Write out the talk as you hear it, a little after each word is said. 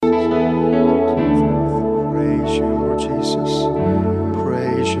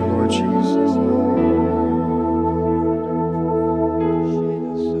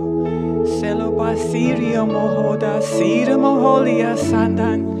Holia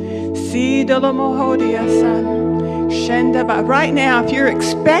Sandan. Sidalamohodia San. Right now, if you're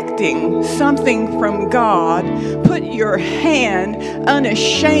expecting something from God, put your hand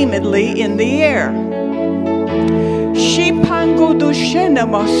unashamedly in the air. Shipango do shena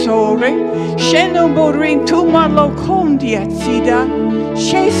masore, shena boring tu malokondia tsida,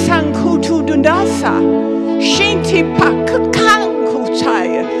 she sankutu dundasa, shinti pakakang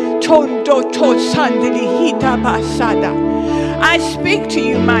kutaya, tondo to sandili hita basada. I speak to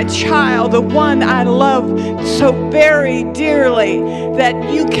you, my child, the one I love so very dearly, that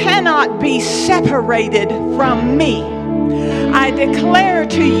you cannot be separated from me. I declare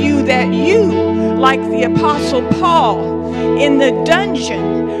to you that you, like the Apostle Paul in the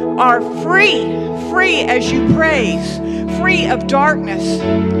dungeon, are free as you praise, free of darkness.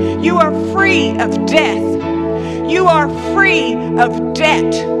 You are free of death. You are free of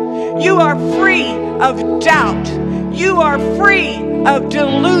debt. You are free of doubt. You are free of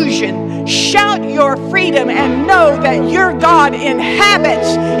delusion. Shout your freedom and know that your God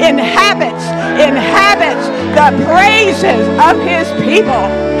inhabits the praises of his people.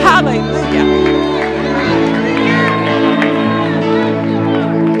 Hallelujah.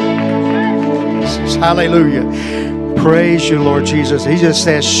 Hallelujah. Praise you, Lord Jesus. He just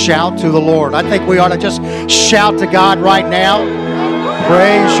says, shout to the Lord. I think we ought to just shout to God right now.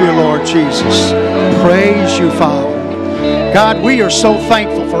 Praise you, Lord Jesus. Praise you, Father. God, we are so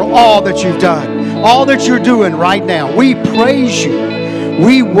thankful for all that you've done, all that you're doing right now. We praise you,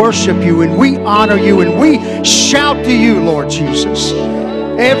 we worship you, and we honor you, and we shout to you, Lord Jesus.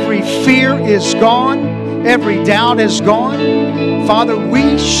 Every fear is gone, every doubt is gone. Father,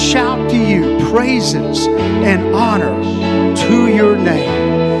 we shout to you praises and honor to your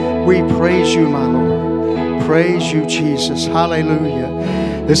name. We praise you, my Lord. Praise you, Jesus.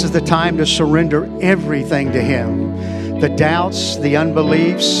 Hallelujah. This is the time to surrender everything to him. The doubts, the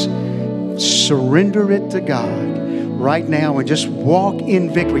unbeliefs, surrender it to God right now and just walk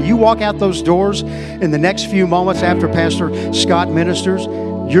in victory. You walk out those doors in the next few moments after Pastor Scott ministers,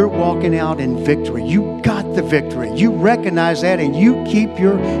 you're walking out in victory. You got the victory. You recognize that and you keep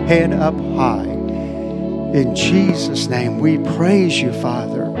your head up high. In Jesus' name, we praise you,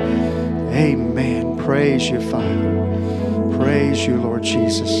 Father. Amen. Praise you, Father. Praise you, Lord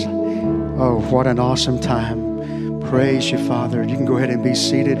Jesus. Oh, what an awesome time. Praise you, Father. You can go ahead and be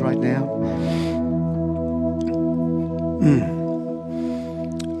seated right now.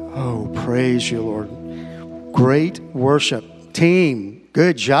 Oh, praise you, Lord. Great worship. Team,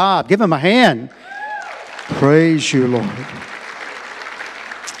 good job. Give them a hand. Praise you, Lord.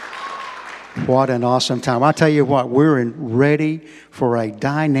 What an awesome time. I'll tell you what, we're ready for a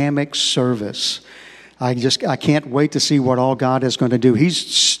dynamic service. I can't wait to see what all God is going to do. He's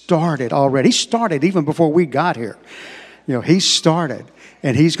started already. He started even before we got here. You know, he started,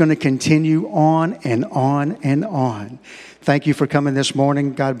 and he's going to continue on and on and on. Thank you for coming this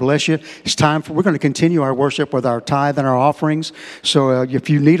morning. God bless you. It's time we're going to continue our worship with our tithe and our offerings. So if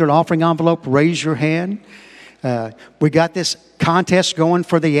you need an offering envelope, raise your hand. We got this contest going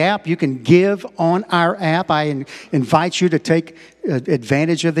for the app. You can give on our app. I invite you to take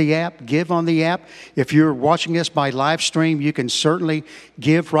advantage of the app. Give on the app. If you're watching us by live stream, you can certainly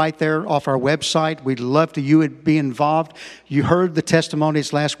give right there off our website. We'd love to you be involved. You heard the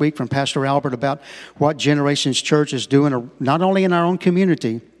testimonies last week from Pastor Albert about what Generations Church is doing, not only in our own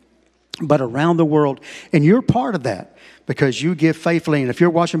community, but around the world. And you're part of that because you give faithfully. And if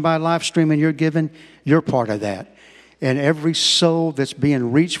you're watching by live stream and you're giving, you're part of that. And every soul that's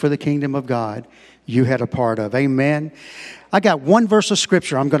being reached for the kingdom of God, you had a part of. Amen. I got one verse of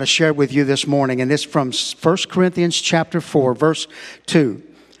scripture I'm going to share with you this morning, and it's from 1 Corinthians chapter 4, verse 2.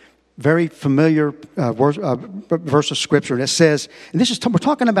 Very familiar verse of scripture. And it says, and we're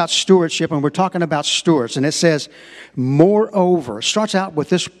talking about stewardship, and we're talking about stewards. And it says, moreover. It starts out with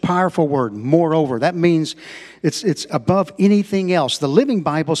this powerful word, moreover. That means it's above anything else. The Living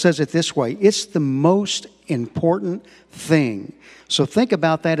Bible says it this way. It's the most important thing. So think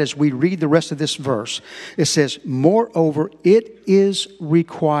about that as we read the rest of this verse. It says, moreover, it is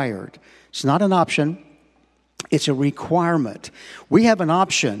required. It's not an option. It's a requirement. We have an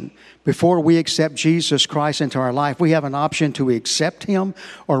option before we accept Jesus Christ into our life. We have an option to accept him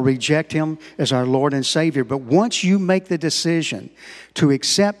or reject him as our Lord and Savior. But once you make the decision to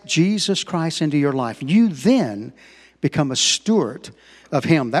accept Jesus Christ into your life, you then become a steward of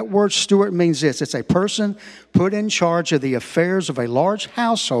him. That word steward means this. It's a person put in charge of the affairs of a large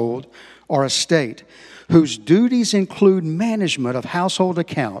household or estate, whose duties include management of household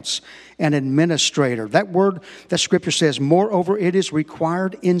accounts and administrator. That word, that scripture says, moreover, it is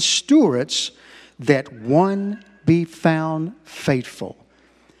required in stewards that one be found faithful.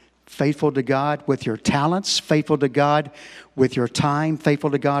 Faithful to God with your talents, faithful to God with your time,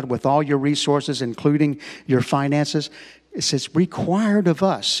 faithful to God with all your resources, including your finances. It says, required of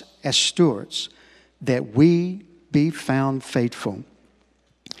us as stewards that we be found faithful.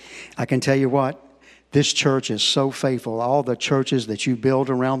 I can tell you what, this church is so faithful. All the churches that you build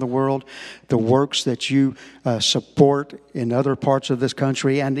around the world, the works that you support in other parts of this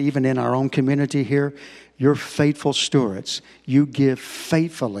country and even in our own community here, you're faithful stewards. You give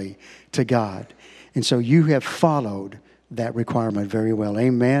faithfully to God. And so you have followed that requirement very well.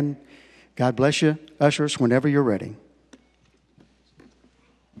 Amen. God bless you. Ushers, whenever you're ready.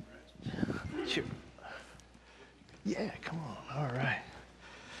 Sure. Yeah, come on. All right.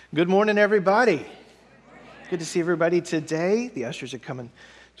 Good morning, everybody. Good to see everybody today. The ushers are coming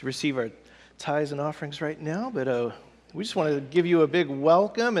to receive our tithes and offerings right now, but we just want to give you a big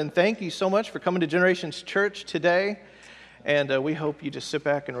welcome and thank you so much for coming to Generations Church today. And we hope you just sit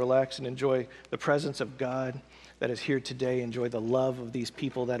back and relax and enjoy the presence of God that is here today. Enjoy the love of these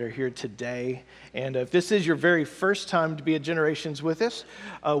people that are here today. And if this is your very first time to be at Generations with us,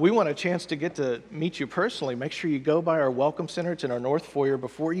 we want a chance to get to meet you personally. Make sure you go by our Welcome Center. It's in our North Foyer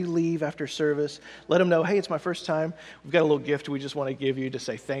before you leave after service. Let them know, hey, it's my first time. We've got a little gift we just want to give you to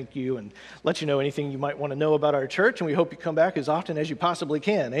say thank you and let you know anything you might want to know about our church. And we hope you come back as often as you possibly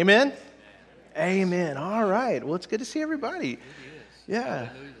can. Amen? Amen. All right. Well, it's good to see everybody. It is. Yeah.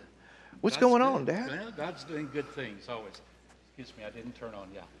 Hallelujah. What's God's going good. on, Dad? Well, God's doing good things always. Excuse me, I didn't turn on.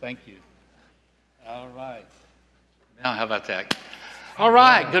 Yeah, thank you. All right. Now, how about that? All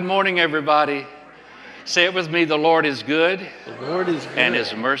right. Good morning, everybody. Say it with me. The Lord is good. The Lord is good. And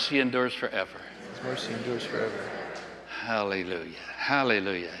His mercy endures forever. His mercy endures forever. Hallelujah.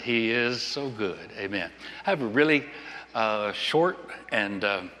 Hallelujah. He is so good. Amen. I have a really short and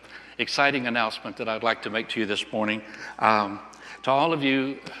exciting announcement that I'd like to make to you this morning. To all of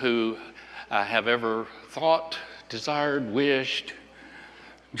you who have ever thought, desired, wished,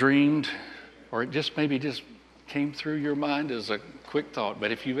 dreamed, or it just maybe just came through your mind as a quick thought,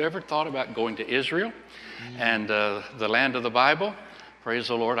 but if you've ever thought about going to Israel and the land of the Bible, praise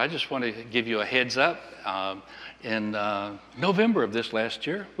the Lord, I just want to give you a heads up. In November of this last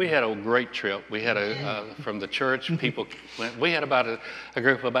year, we had a great trip. We had from the church, people went, we had about a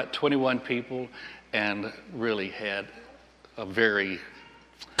group of about 21 people and really had a very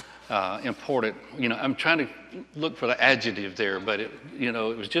important, I'm trying to look for the adjective there, but it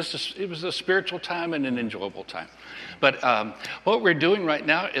was just, it was a spiritual time and an enjoyable time. But what we're doing right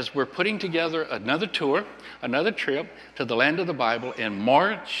now is we're putting together another tour, another trip to the land of the Bible in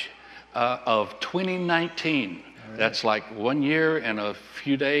March of 2019. Right. That's like 1 year and a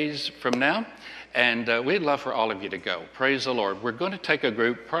few days from now. And we'd love for all of you to go. Praise the Lord. We're going to take a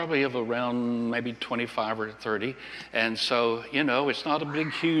group probably of around maybe 25 or 30. And so, it's not a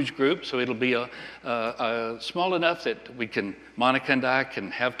big, huge group. So it'll be a small enough that Monica and I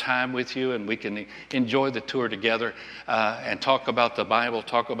can have time with you and we can enjoy the tour together and talk about the Bible,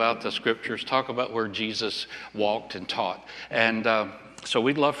 talk about the scriptures, talk about where Jesus walked and taught. And so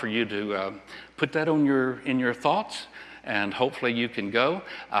we'd love for you to put that in your thoughts. And hopefully you can go.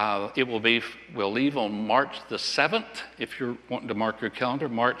 We'll leave on March the 7th, if you're wanting to mark your calendar,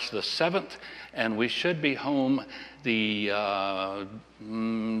 March the 7th, and we should be home the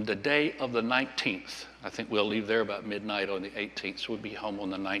day of the 19th. I think we'll leave there about midnight on the 18th, so we'll be home on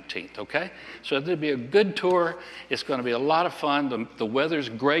the 19th, okay? So it'll be a good tour. It's going to be a lot of fun. The weather's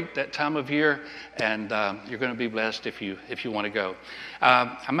great that time of year, and you're going to be blessed if you want to go.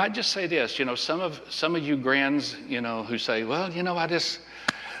 I might just say this, some of you grands, who say, well,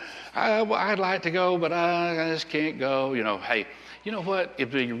 I'd like to go, but I just can't go. Hey, you know what?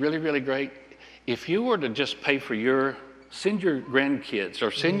 It'd be really, really great if you were to just pay for send your grandkids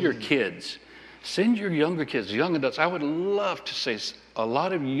or send your kids, send your younger kids, young adults. I would love to see a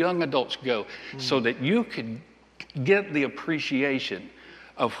lot of young adults go so that you could get the appreciation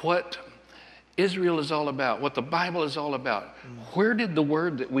of what Israel is all about, what the Bible is all about. Where did the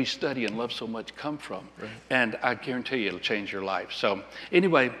word that we study and love so much come from? Right. And I guarantee you it'll change your life. So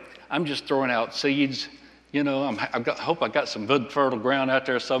anyway, I'm just throwing out seeds. I hope I got some good fertile ground out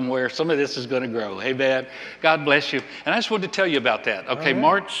there somewhere. Some of this is going to grow. Amen. God bless you. And I just wanted to tell you about that. Okay, right.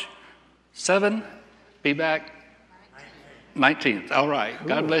 March 7, be back 19th. All right. Cool.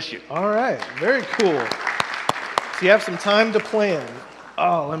 God bless you. All right. Very cool. So you have some time to plan.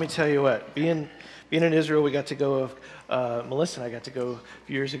 Oh, let me tell you what. Being in Israel, we got to go. Melissa and I got to go a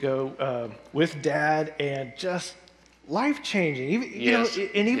few years ago with Dad, and just life-changing. Even, Yes,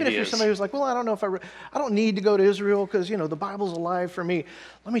 and even it if you're is. somebody who's like, well, I don't know if I don't need to go to Israel because, the Bible's alive for me.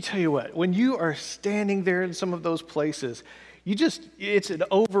 Let me tell you what, when you are standing there in some of those places, it's an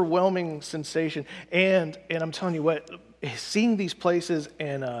overwhelming sensation. And I'm telling you what, seeing these places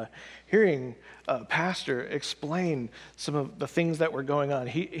and hearing Pastor explain some of the things that were going on,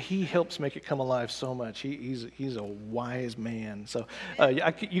 he helps make it come alive so much. He's a wise man. So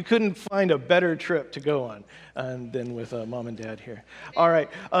you couldn't find a better trip to go on than with Mom and Dad here. All right,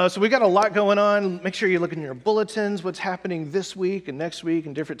 so we got a lot going on. Make sure you look in your bulletins, what's happening this week and next week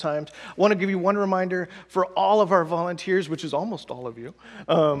and different times. I want to give you one reminder for all of our volunteers, which is almost all of you.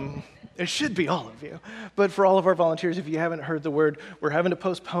 It should be all of you. But for all of our volunteers, if you haven't heard the word, we're having to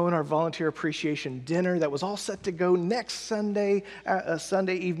postpone our volunteer appreciation dinner that was all set to go next Sunday,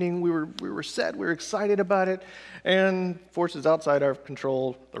 Sunday evening. We were set. We were excited about it. And forces outside our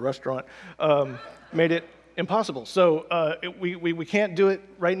control, the restaurant, made it impossible. So we can't do it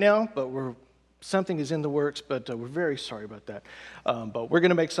right now, but something is in the works, but we're very sorry about that. But we're going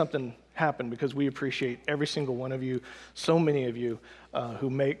to make something happen because we appreciate every single one of you, so many of you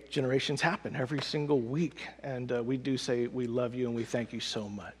who make Generations happen every single week. And we do say we love you and we thank you so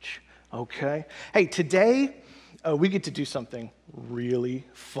much. Okay? Hey, today we get to do something really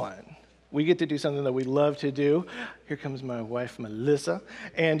fun. We get to do something that we love to do. Here comes my wife, Melissa.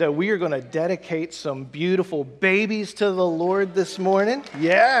 And we are going to dedicate some beautiful babies to the Lord this morning.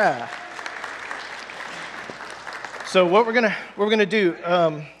 Yeah. So what we're gonna do,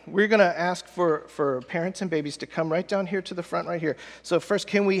 we're gonna ask for parents and babies to come right down here to the front right here. So first,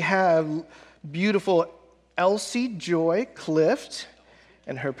 can we have beautiful Elsie Joy Clift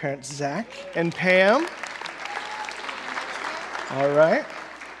and her parents Zach and Pam? All right.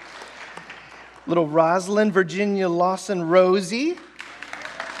 Little Rosalind Virginia Lawson Rosie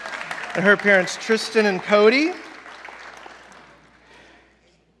and her parents Tristan and Cody.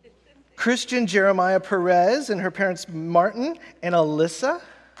 Christian Jeremiah Perez and her parents Martin and Alyssa.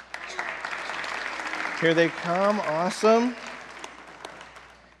 Here they come, awesome.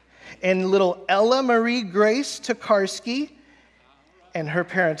 And little Ella Marie Grace Tokarski and her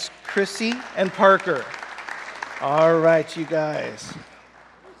parents Chrissy and Parker. All right, you guys.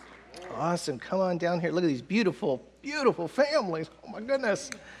 Awesome, come on down here. Look at these beautiful, beautiful families. Oh my goodness.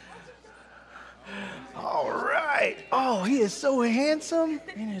 All right. Oh, he is so handsome.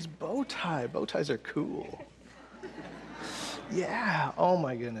 And his bow tie. Bow ties are cool. Yeah. Oh,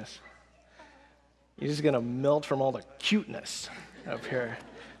 my goodness. You're just going to melt from all the cuteness up here.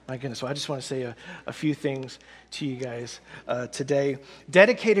 My goodness. So I just want to say a few things to you guys today.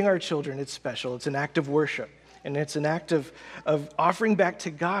 Dedicating our children, it's special. It's an act of worship. And it's an act of offering back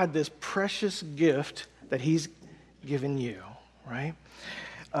to God this precious gift that he's given you, right?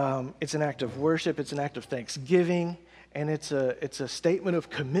 It's an act of worship, it's an act of thanksgiving, and it's a statement of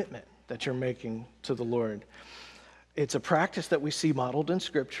commitment that you're making to the Lord. It's a practice that we see modeled in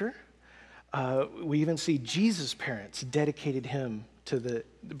Scripture. We even see Jesus' parents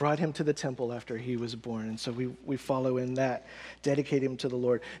brought him to the temple after he was born, and so we follow in that, dedicate him to the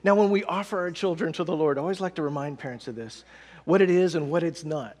Lord. Now, when we offer our children to the Lord, I always like to remind parents of this, what it is and what it's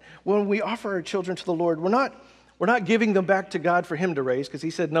not. When we offer our children to the Lord, we're not giving them back to God for him to raise, because he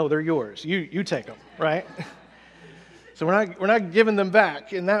said, no, they're yours. You take them, right? So we're not giving them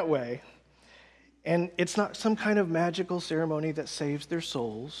back in that way. And it's not some kind of magical ceremony that saves their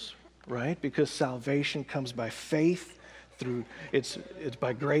souls, right? Because salvation comes by faith it's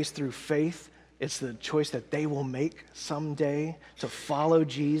by grace through faith. It's the choice that they will make someday to follow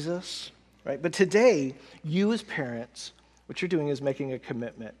Jesus, right? But today, you as parents, what you're doing is making a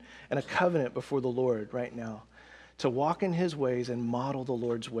commitment and a covenant before the Lord right now, to walk in his ways and model the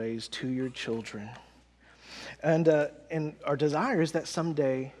Lord's ways to your children. And our desire is that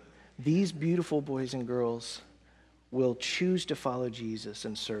someday these beautiful boys and girls will choose to follow Jesus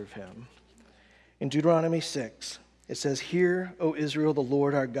and serve him. In Deuteronomy 6, it says, "Hear, O Israel, the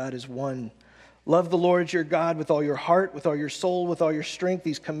Lord our God is one. Love the Lord your God with all your heart, with all your soul, with all your strength.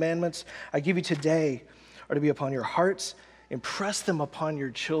 These commandments I give you today are to be upon your hearts. Impress them upon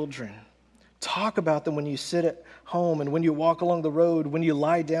your children. Talk about them when you sit at home and when you walk along the road, when you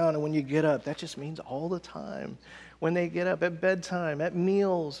lie down and when you get up." That just means all the time. When they get up, at bedtime, at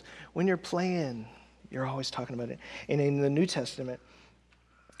meals, when you're playing, you're always talking about it. And in the New Testament,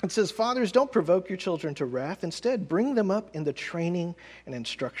 it says, "Fathers, don't provoke your children to wrath. Instead, bring them up in the training and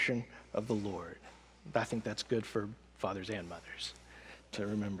instruction of the Lord." I think that's good for fathers and mothers to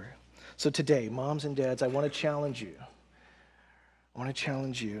remember. So today, moms and dads, I want to challenge you.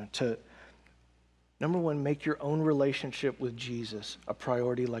 To, number one, make your own relationship with Jesus a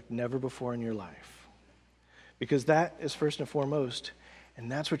priority like never before in your life. because that is first and foremost,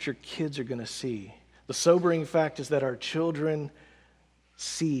 and that's what your kids are going to see. The sobering fact is that our children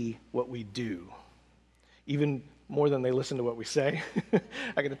see what we do, even more than they listen to what we say.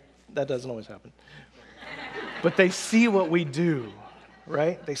 That doesn't always happen. But they see what we do,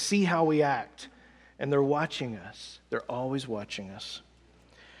 right? They see how we act, and they're watching us. They're always watching us.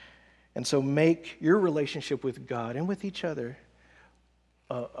 And so make your relationship with God and with each other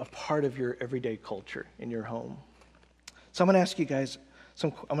a part of your everyday culture in your home. So I'm going to ask you guys,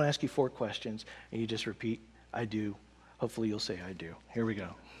 I'm going to ask you 4 questions, and you just repeat, I do. Hopefully you'll say I do. Here we go.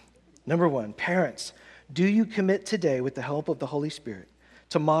 Number 1, parents, do you commit today with the help of the Holy Spirit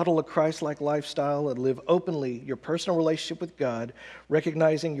to model a Christ-like lifestyle and live openly your personal relationship with God,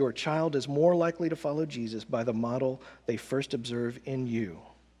 recognizing your child is more likely to follow Jesus by the model they first observe in you?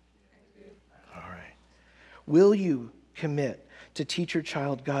 All right. Will you commit to teach your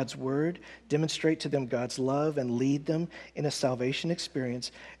child God's word, demonstrate to them God's love, and lead them in a salvation experience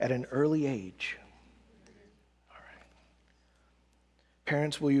at an early age? All right.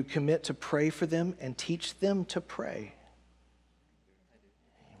 Parents, will you commit to pray for them and teach them to pray?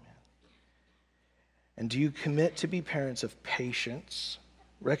 Amen. And do you commit to be parents of patience,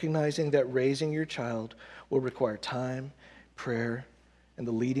 recognizing that raising your child will require time, prayer, and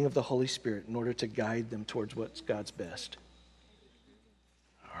the leading of the Holy Spirit in order to guide them towards what's God's best?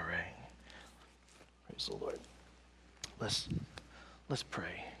 All right. Praise the Lord. Let's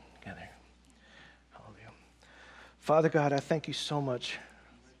pray together. Hallelujah. Father God, I thank you so much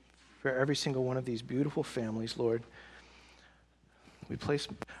for every single one of these beautiful families, Lord. We place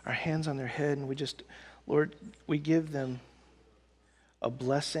our hands on their head and Lord, we give them a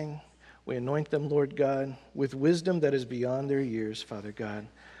blessing. We anoint them, Lord God, with wisdom that is beyond their years, Father God.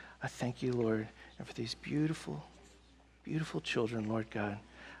 I thank you, Lord, and for these beautiful, beautiful children, Lord God.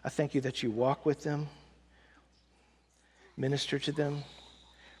 I thank you that you walk with them, minister to them,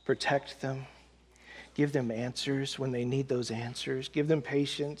 protect them, give them answers when they need those answers, give them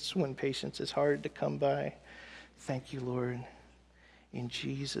patience when patience is hard to come by. Thank you, Lord, in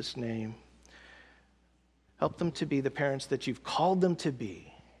Jesus' name. Help them to be the parents that you've called them to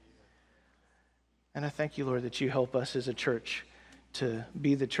be. And I thank you, Lord, that you help us as a church to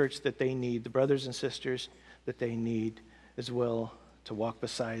be the church that they need, the brothers and sisters that they need as well, to walk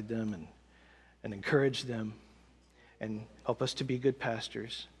beside them and encourage them, and help us to be good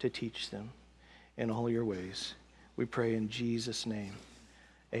pastors, to teach them in all your ways. We pray in Jesus' name.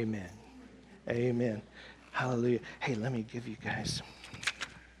 Amen. Amen. Hallelujah. Hey, let me give you guys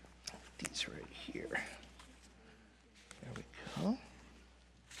these right here. There we go.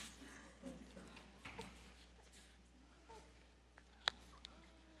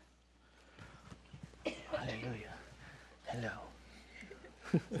 Hallelujah. Hello.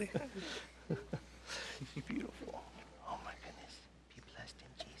 Beautiful. Oh my goodness. Be blessed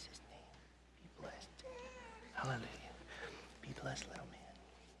in Jesus' name. Be blessed. Hallelujah. Be blessed, little man.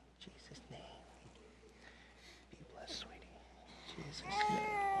 In Jesus' name. Be blessed, sweetie. In Jesus' name.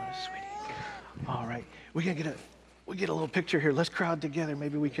 What a sweetie. All right. We'll get a little picture here. Let's crowd together.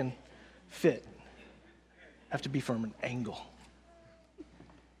 Maybe we can fit. Have to be from an angle.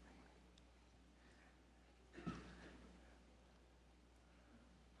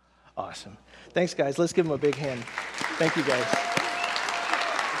 Awesome. Thanks, guys. Let's give them a big hand. Thank you, guys.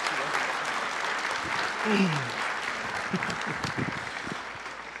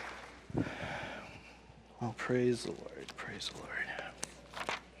 Oh, praise the Lord. Praise the Lord.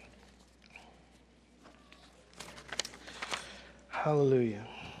 Hallelujah.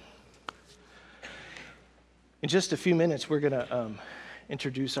 In just a few minutes, we're going to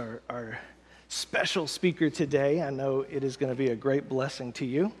introduce our special speaker today. I know it is going to be a great blessing to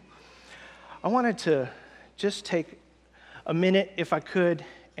you. I wanted to just take a minute, if I could,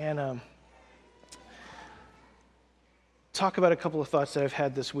 and talk about a couple of thoughts that I've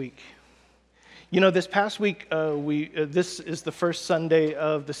had this week. You know, this past week, this is the first Sunday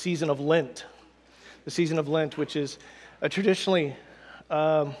of the season of Lent. The season of Lent, which is traditionally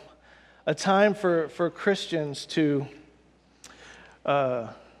a time for Christians to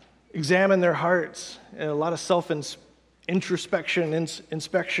examine their hearts, and a lot of self-introspection,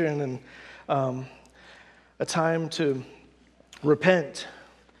 inspection, and a time to repent,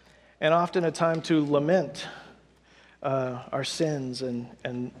 and often a time to lament our sins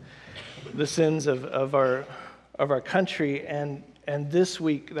and the sins of our country. And this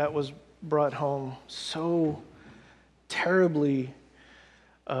week that was brought home so terribly,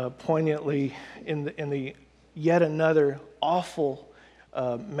 poignantly in the yet another awful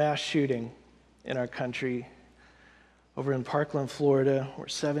mass shooting in our country over in Parkland, Florida, where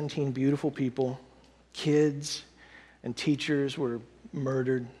 17 beautiful people kids and teachers were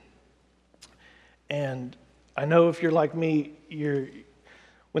murdered. And I know if you're like me,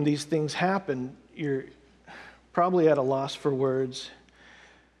 when these things happen, you're probably at a loss for words,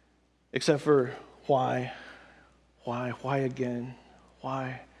 except for why again,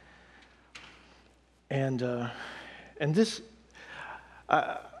 why? And this,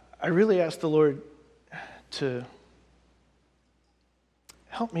 I really asked the Lord to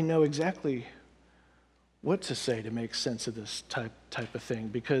help me know exactly what to say to make sense of this type of thing,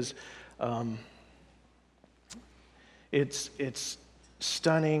 because it's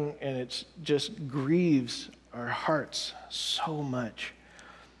stunning, and it just grieves our hearts so much.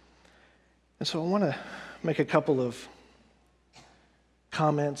 And so I want to make a couple of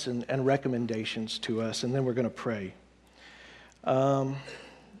comments and recommendations to us, and then we're going to pray. Some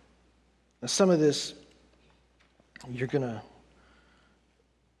of this you're going to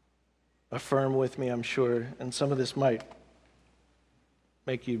affirm with me, I'm sure, and some of this might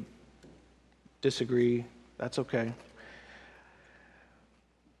make you disagree. That's okay.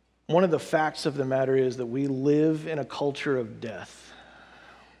 One of the facts of the matter is that we live in a culture of death.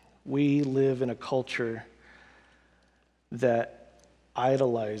 We live in a culture that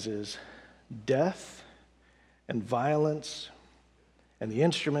idolizes death and violence and the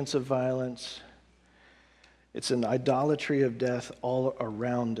instruments of violence. It's an idolatry of death all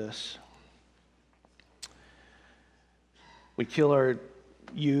around us. We kill our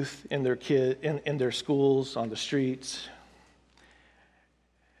youth in their schools, on the streets.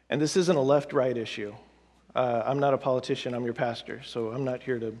 And this isn't a left-right issue. I'm not a politician, I'm your pastor, so I'm not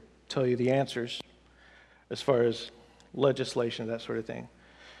here to tell you the answers as far as legislation, that sort of thing.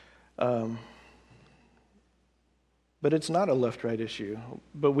 But it's not a left-right issue.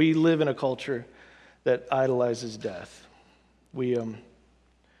 But we live in a culture that idolizes death. We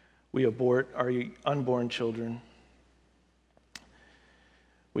abort our unborn children.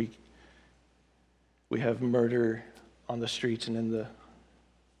 We have murder on the streets and in the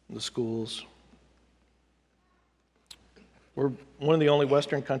schools. We're one of the only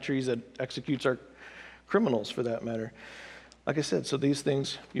Western countries that executes our criminals, for that matter. Like I said, so these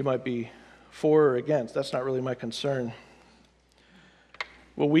things you might be for or against. That's not really my concern.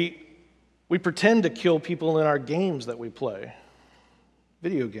 Well, we pretend to kill people in our games that we play,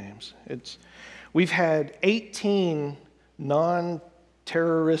 video games. We've had 18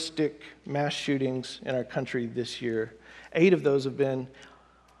 non-terroristic mass shootings in our country this year. 8 of those have been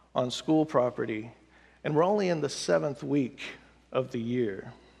on school property, and we're only in the 7th week of the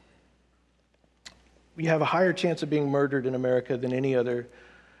year. We have a higher chance of being murdered in America than any other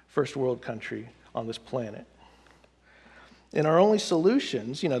first world country on this planet. And our only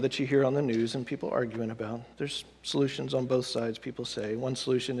solutions, that you hear on the news and people arguing about, there's solutions on both sides, people say. One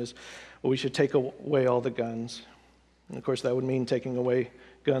solution is, well, we should take away all the guns. And of course, that would mean taking away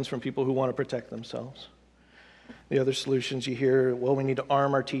guns from people who want to protect themselves. The other solutions you hear, well, we need to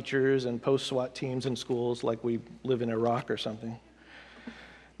arm our teachers and post SWAT teams in schools like we live in Iraq or something.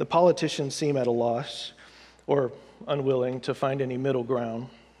 The politicians seem at a loss or unwilling to find any middle ground.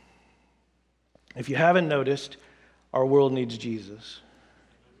 If you haven't noticed, our world needs Jesus.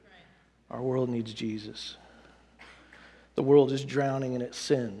 Our world needs Jesus. The world is drowning in its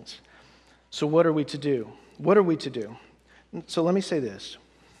sins. So what are we to do? What are we to do? So let me say this.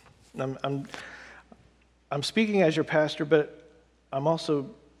 I'm speaking as your pastor, but I'm also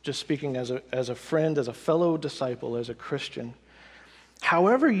just speaking as a friend, as a fellow disciple, as a Christian.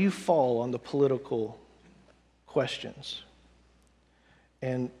 However you fall on the political questions,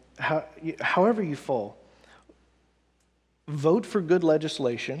 and however you fall, vote for good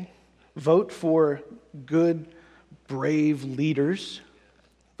legislation, vote for good, brave leaders,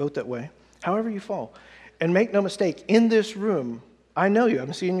 vote that way, however you fall. And make no mistake, in this room, I know you,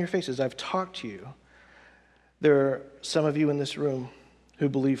 I'm seeing your faces, I've talked to you. There are some of you in this room who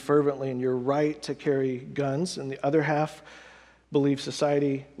believe fervently in your right to carry guns, and the other half believe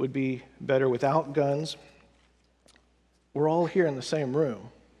society would be better without guns. We're all here in the same room.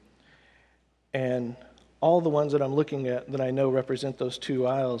 And all the ones that I'm looking at that I know represent those two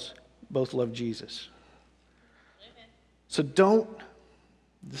aisles both love Jesus. So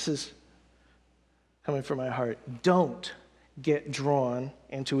this is coming from my heart, don't get drawn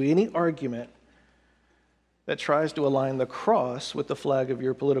into any argument that tries to align the cross with the flag of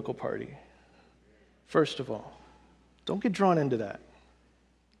your political party. First of all, don't get drawn into that.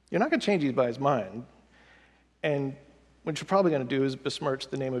 You're not going to change anybody's mind. And what you're probably going to do is besmirch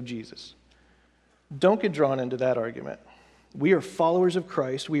the name of Jesus. Don't get drawn into that argument. We are followers of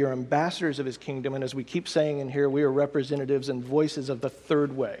Christ. We are ambassadors of his kingdom. And as we keep saying in here, we are representatives and voices of the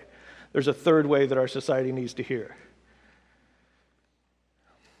third way. there's a third way that our society needs to hear.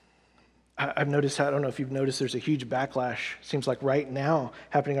 I've noticed, I don't know if you've noticed, there's a huge backlash, seems like right now,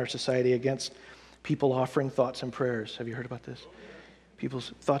 happening in our society against people offering thoughts and prayers. Have you heard about this?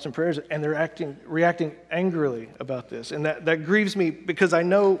 People's thoughts and prayers, and they're reacting angrily about this. And that grieves me, because I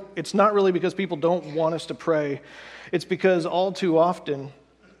know it's not really because people don't want us to pray. It's because all too often,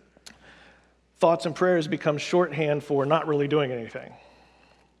 thoughts and prayers become shorthand for not really doing anything.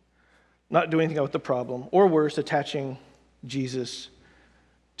 Not doing anything about the problem, or worse, attaching Jesus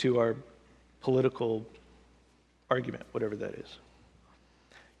to our political argument, whatever that is.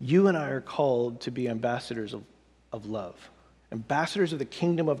 You and I are called to be ambassadors of love, ambassadors of the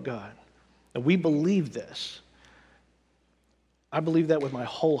kingdom of God. And we believe this. I believe that with my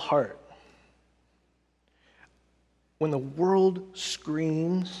whole heart. When the world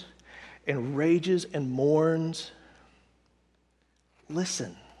screams and rages and mourns,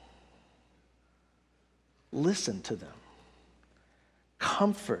 listen. Listen to them.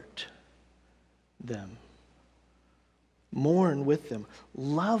 Comfort them. Mourn with them.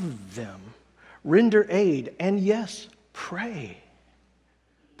 Love them. Render aid. And yes, pray.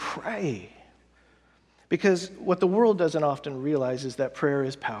 Pray. Because what the world doesn't often realize is that prayer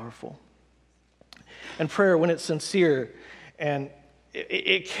is powerful. And prayer, when it's sincere, and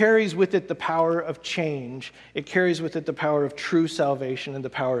it carries with it the power of change. It carries with it the power of true salvation and the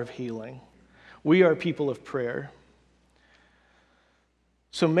power of healing. We are people of prayer.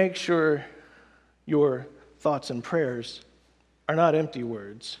 So make sure your thoughts and prayers are not empty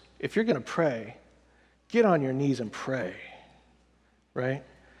words. If you're going to pray, get on your knees and pray, right?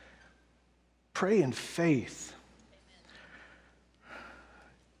 Pray in faith.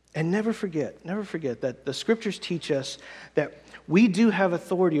 And never forget that the scriptures teach us that we do have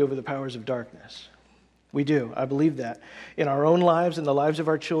authority over the powers of darkness. We do. I believe that in our own lives, in the lives of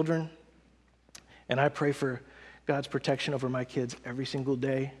our children. And I pray for God's protection over my kids every single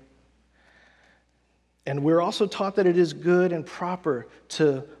day. And we're also taught that it is good and proper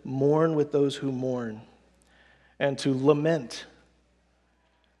to mourn with those who mourn and to lament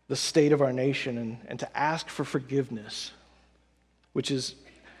the state of our nation and to ask for forgiveness, which is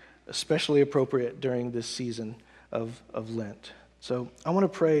especially appropriate during this season of Lent. So I want to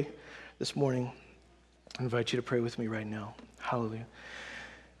pray this morning. I invite you to pray with me right now. Hallelujah.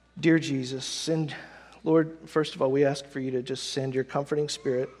 Dear Jesus, Lord, first of all, we ask for you to just send your comforting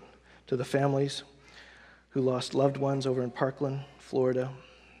spirit to the families who lost loved ones over in Parkland, Florida.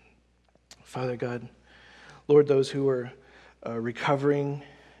 Father God, Lord, those who are recovering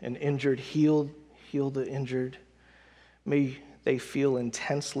and injured, heal the injured. May they feel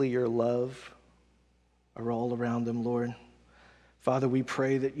intensely your love all around them, Lord. Father, we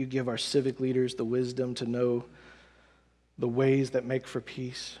pray that you give our civic leaders the wisdom to know the ways that make for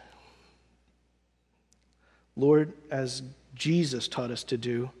peace. Lord, as Jesus taught us to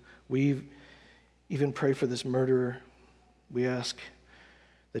do, we even pray for this murderer. We ask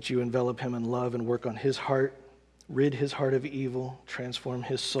that you envelop him in love and work on his heart, rid his heart of evil, transform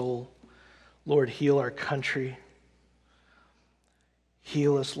his soul. Lord, heal our country.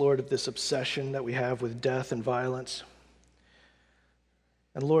 Heal us, Lord, of this obsession that we have with death and violence.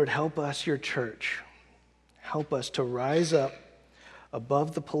 And Lord, help us, your church. Help us to rise up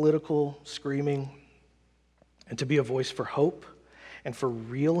above the political screaming and to be a voice for hope and for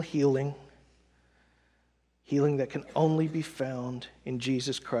real healing. Healing that can only be found in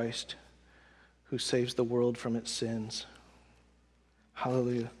Jesus Christ, who saves the world from its sins.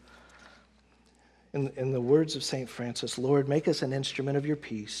 Hallelujah. In the words of St. Francis, Lord, make us an instrument of your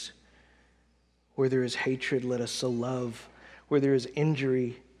peace. Where there is hatred, let us sow love. Where there is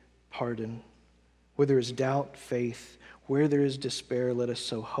injury, pardon. Where there is doubt, faith. Where there is despair, let us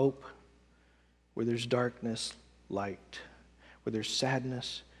sow hope. Where there's darkness, light. Where there's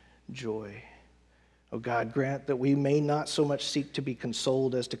sadness, joy. Oh God, grant that we may not so much seek to be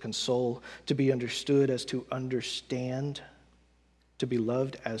consoled as to console, to be understood as to understand, to be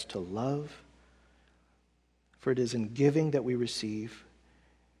loved as to love. For it is in giving that we receive,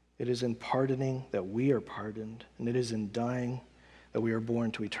 it is in pardoning that we are pardoned, and it is in dying that we are born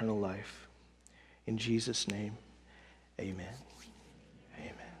to eternal life. In Jesus' name, amen.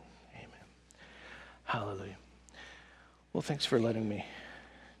 Amen. Amen. Hallelujah. Well, thanks for letting me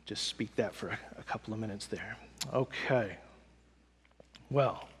just speak that for a couple of minutes there. Okay.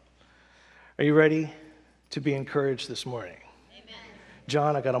 Well, are you ready to be encouraged this morning? Amen.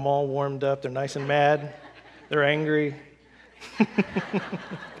 John, I got them all warmed up. They're nice and mad. They're angry.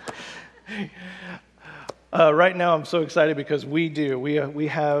 Right now, I'm so excited because we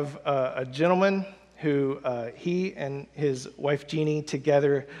have a gentleman. who he and his wife Jeannie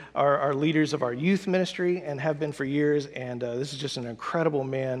together are leaders of our youth ministry and have been for years. And this is just an incredible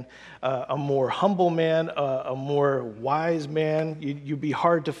man, a more humble man, a more wise man. You'd be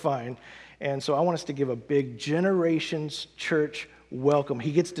hard to find. And so I want us to give a big Generations Church welcome.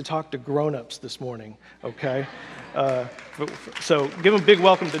 He gets to talk to grown-ups this morning, okay? So give him a big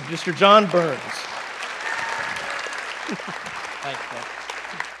welcome to Mr. John Burns. Thanks,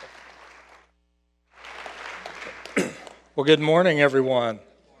 man. Well, good morning, everyone.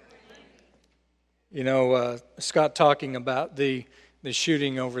 You know, Scott talking about the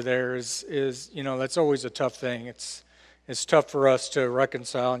shooting over there is you know, that's always a tough thing. It's tough for us to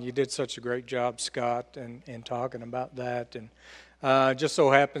reconcile, and you did such a great job, Scott, in talking about that. And just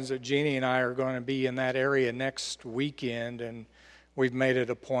so happens that Jeannie and I are going to be in that area next weekend, and we've made it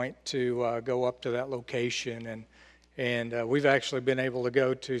a point to go up to that location. And we've actually been able to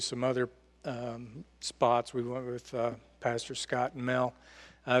go to some other spots. We went with Pastor Scott and Mel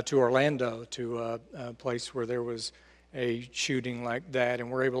to Orlando, to a place where there was a shooting like that,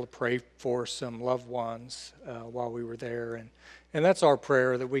 and we're able to pray for some loved ones while we were there. And that's our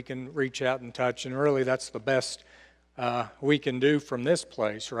prayer, that we can reach out and touch. And really, that's the best we can do from this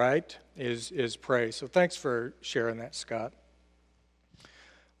place, right, is pray. So thanks for sharing that, Scott.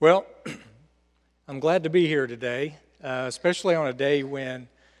 Well, I'm glad to be here today, especially on a day when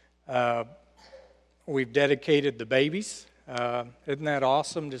we've dedicated the babies. Isn't that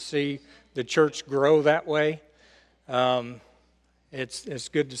awesome to see the church grow that way? It's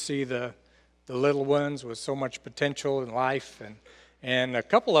good to see the little ones with so much potential in life, and a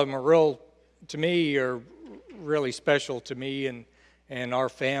couple of them are really special to me and our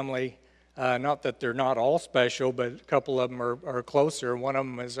family. Not that they're not all special, but a couple of them are closer. One of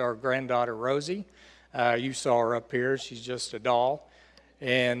them is our granddaughter Rosie. You saw her up here; she's just a doll,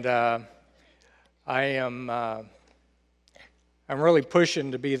 and I'm really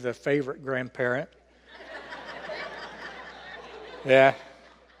pushing to be the favorite grandparent. Yeah,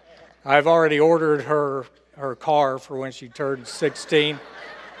 I've already ordered her car for when she turns 16,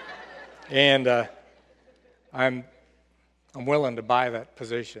 and I'm willing to buy that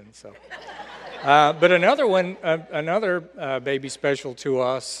position. So, but another baby special to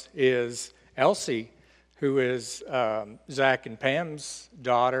us is Elsie, who is Zach and Pam's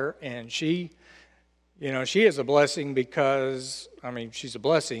daughter, and she is a blessing because she's a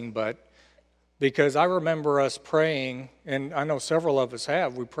blessing, but because I remember us praying, and I know several of us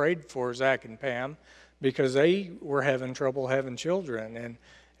have, we prayed for Zach and Pam because they were having trouble having children,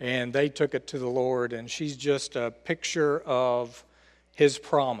 and they took it to the Lord, and she's just a picture of His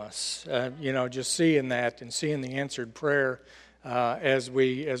promise. Just seeing that and seeing the answered prayer as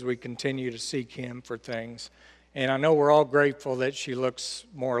we continue to seek Him for things. And I know we're all grateful that she looks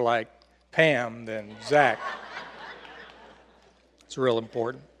more like Pam than Zach. It's real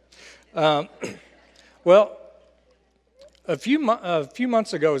important. Well, a few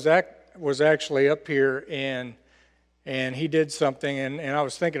months ago, Zach was actually up here, and he did something, and I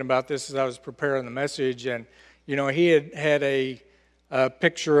was thinking about this as I was preparing the message, and he had a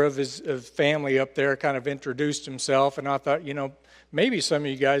picture of his family up there, kind of introduced himself, and I thought, maybe some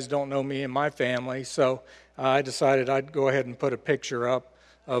of you guys don't know me and my family, so I decided I'd go ahead and put a picture up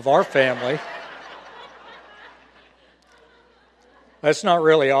of our family. That's not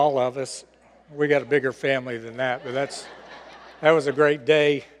really all of us. We got a bigger family than that, but that was a great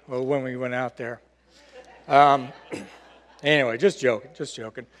day when we went out there. Anyway, just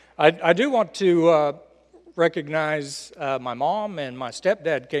joking. I do want to recognize my mom and my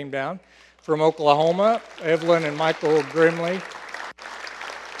stepdad came down from Oklahoma, Evelyn and Michael Grimley.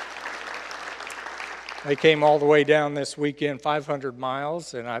 They came all the way down this weekend, 500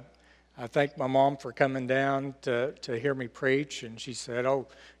 miles, and I thanked my mom for coming down to hear me preach, and she said, "Oh,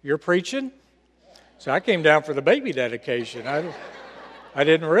 you're preaching?" So I came down for the baby dedication. I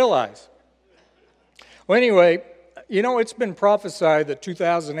didn't realize. Well, anyway, it's been prophesied that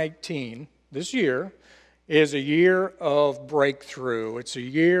 2018, this year, is a year of breakthrough. It's a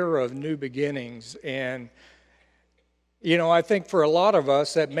year of new beginnings, and I think for a lot of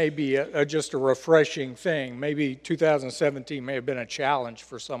us that may be just a refreshing thing. Maybe 2017 may have been a challenge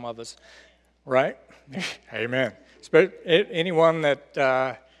for some of us, right? Amen. But anyone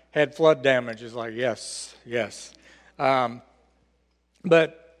that had flood damage is like, yes.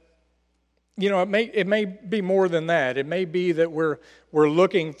 But it may be more than that. It may be that we're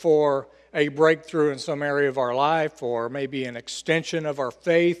looking for a breakthrough in some area of our life, or maybe an extension of our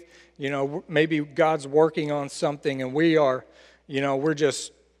faith. Maybe God's working on something, and we're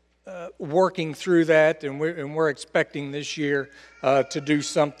just working through that, and we're expecting this year to do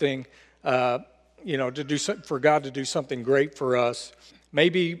something for God to do something great for us.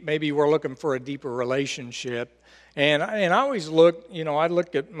 Maybe we're looking for a deeper relationship. And I always look, I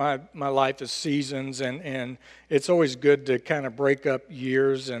look at my life as seasons, and it's always good to kind of break up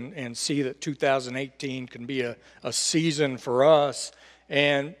years and see that 2018 can be a season for us.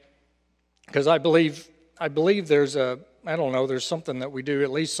 And because I believe there's there's something that we do,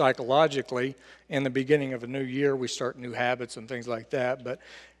 at least psychologically, in the beginning of a new year. We start new habits and things like that. But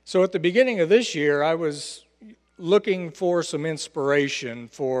so at the beginning of this year, I was looking for some inspiration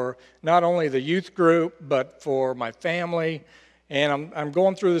for not only the youth group, but for my family. And I'm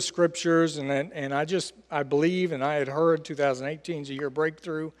going through the scriptures, and I believe, and I had heard 2018 is a year of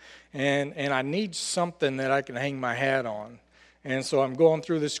breakthrough, and I need something that I can hang my hat on. And so I'm going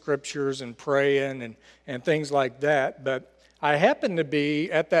through the scriptures and praying and things like that. But I happened to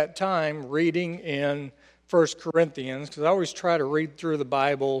be, at that time, reading in 1 Corinthians, because I always try to read through the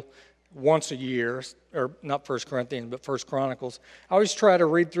Bible once a year, or not 1 Corinthians, but 1 Chronicles. I always try to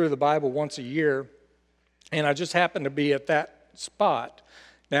read through the Bible once a year, and I just happened to be at that spot.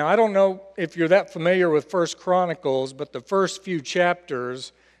 Now, I don't know if you're that familiar with 1 Chronicles, but the first few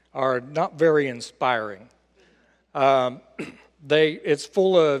chapters are not very inspiring. It's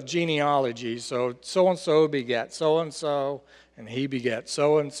full of genealogy, so-and-so begat so-and-so, and he begat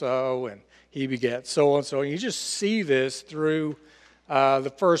so-and-so, and he begat so-and-so. And you just see this through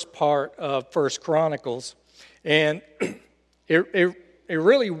the first part of 1 Chronicles. And it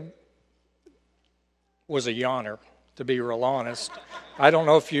really was a yawner, to be real honest. I don't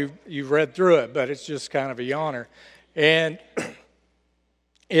know if you've read through it, but it's just kind of a yawner. And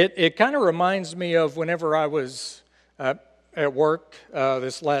it kind of reminds me of whenever I was at work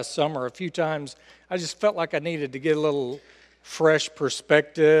this last summer. A few times I just felt like I needed to get a little fresh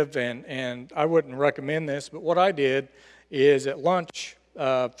perspective, and I wouldn't recommend this, but what I did is at lunch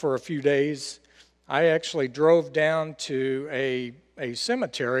for a few days, I actually drove down to a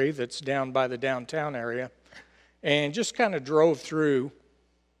cemetery that's down by the downtown area, and just kind of drove through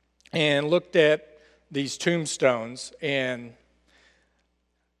and looked at these tombstones, and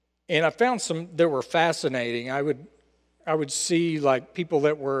I found some that were fascinating. I would see like people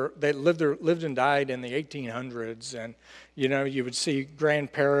that lived and died in the 1800s, and you would see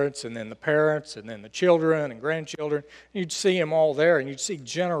grandparents, and then the parents, and then the children and grandchildren. You'd see them all there, and you'd see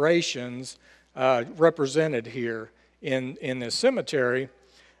generations represented here in this cemetery.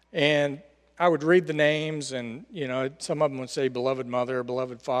 And I would read the names, and some of them would say beloved mother,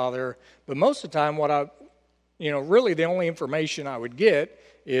 beloved father, but most of the time really the only information I would get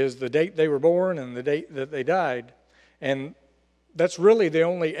is the date they were born and the date that they died. And that's really the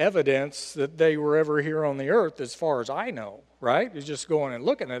only evidence that they were ever here on the earth, as far as I know, right? It's just going and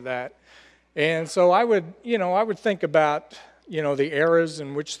looking at that. And so I would think about, the eras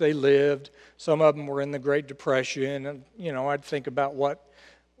in which they lived. Some of them were in the Great Depression, and, I'd think about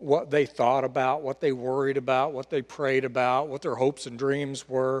what they thought about, what they worried about, what they prayed about, what their hopes and dreams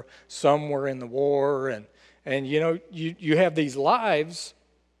were. Some were in the war, and you have these lives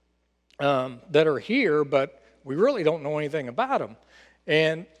that are here, but we really don't know anything about them.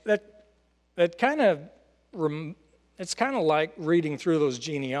 And that kind of, it's kind of like reading through those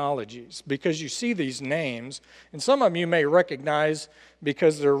genealogies, because you see these names, and some of them you may recognize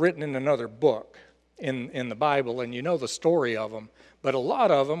because they're written in another book in the Bible, and you know the story of them. But a lot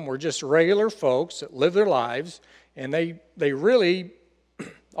of them were just regular folks that lived their lives, and they really,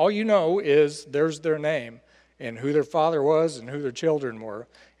 all you know is there's their name and who their father was and who their children were.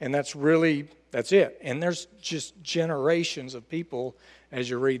 And that's it. And there's just generations of people as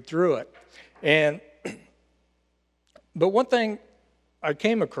you read through it. But one thing I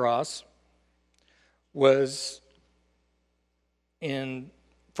came across was in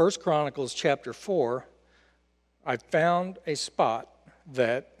 1 Chronicles chapter 4, I found a spot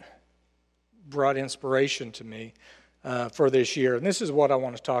that brought inspiration to me for this year. And this is what I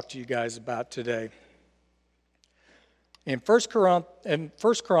want to talk to you guys about today. In 1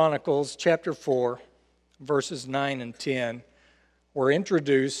 Chronicles chapter 4, verses 9 and 10, we're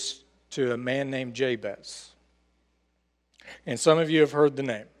introduced to a man named Jabez. And some of you have heard the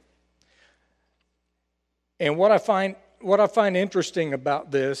name. And what I find interesting about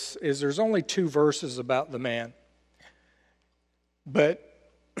this is there's only 2 verses about the man. But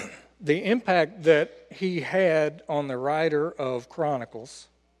the impact that he had on the writer of Chronicles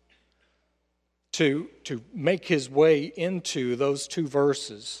to make his way into those 2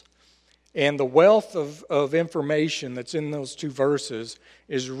 verses, and the wealth of information that's in those 2 verses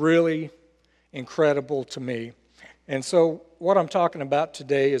is really incredible to me. And so what I'm talking about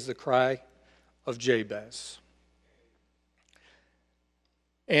today is the cry of Jabez.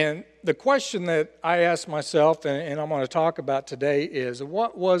 And the question that I asked myself, and I'm going to talk about today, is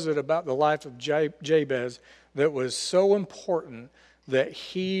what was it about the life of Jabez that was so important that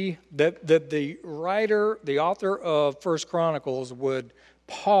that the writer, the author of First Chronicles, would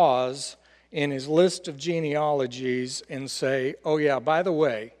pause in his list of genealogies and say, oh yeah, by the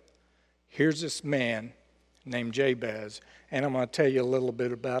way, here's this man named Jabez, and I'm going to tell you a little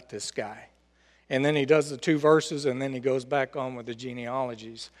bit about this guy. And then he does the 2 verses, and then he goes back on with the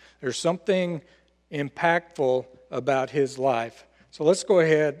genealogies. There's something impactful about his life. So let's go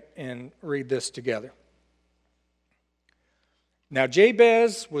ahead and read this together. Now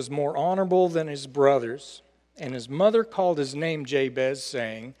Jabez was more honorable than his brothers, and his mother called his name Jabez,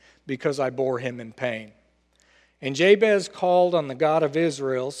 saying, because I bore him in pain. And Jabez called on the God of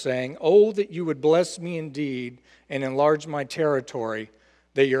Israel, saying, oh, that you would bless me indeed and enlarge my territory,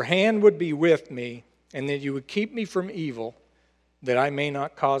 that your hand would be with me, and that you would keep me from evil, that I may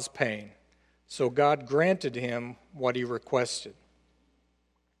not cause pain. So God granted him what he requested.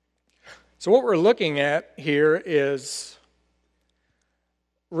 So what we're looking at here is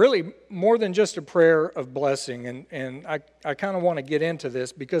really more than just a prayer of blessing, and I kind of want to get into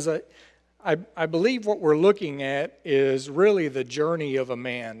this because I believe what we're looking at is really the journey of a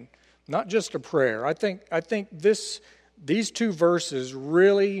man, not just a prayer. I think these 2 verses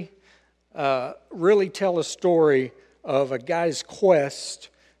really tell a story of a guy's quest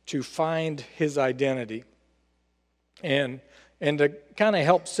to find his identity. And to kind of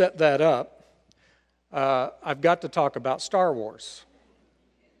help set that up, I've got to talk about Star Wars.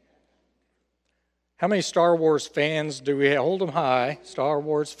 How many Star Wars fans do we have? Hold them high. Star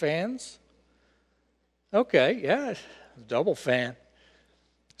Wars fans? Okay, yeah, double fan.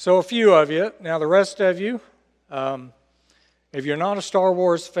 So a few of you. Now the rest of you, if you're not a Star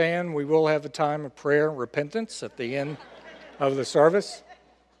Wars fan, we will have a time of prayer and repentance at the end of the service.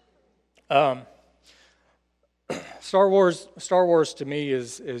 Star Wars to me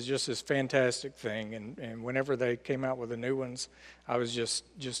is just this fantastic thing, and whenever they came out with the new ones, I was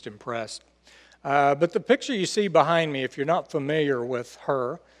just impressed. But the picture you see behind me, if you're not familiar with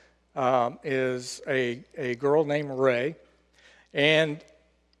her, is a girl named Rey, and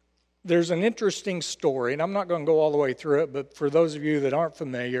there's an interesting story, and I'm not going to go all the way through it, but for those of you that aren't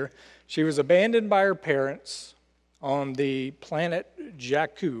familiar, she was abandoned by her parents on the planet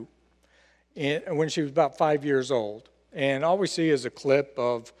Jakku when she was about 5 years old. And all we see is a clip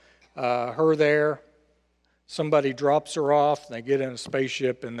of her there. Somebody drops her off, they get in a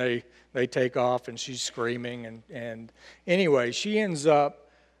spaceship, and they take off, and she's screaming. And anyway, she ends up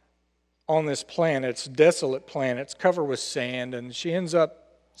on this planet. It's a desolate planet. It's covered with sand, and she ends up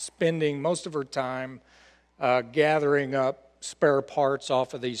spending most of her time gathering up spare parts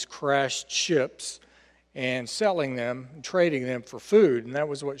off of these crashed ships and selling them and trading them for food, and that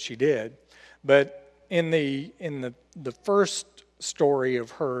was what she did. But in the first story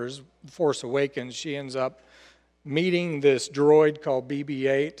of hers, Force Awakens, she ends up meeting this droid called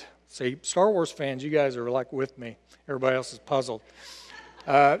BB-8. See, Star Wars fans, you guys are like with me. Everybody else is puzzled.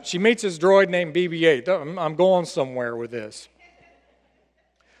 She meets this droid named BB-8. I'm going somewhere with this.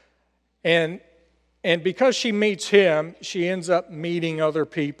 And because she meets him, she ends up meeting other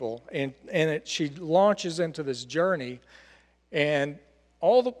people, and she launches into this journey. And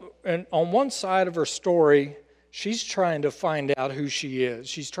on one side of her story, she's trying to find out who she is.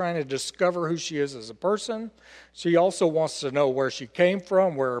 She's trying to discover who she is as a person. She also wants to know where she came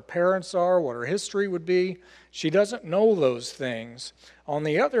from, where her parents are, what her history would be. She doesn't know those things. On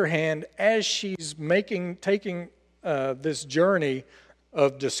the other hand, as she's taking this journey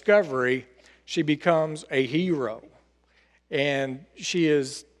of discovery, she becomes a hero. And she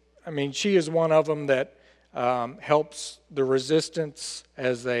is one of them that helps the resistance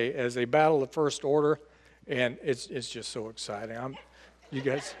as they battle the First Order. And it's just so exciting. You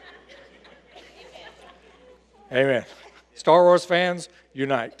guys? Amen. Star Wars fans,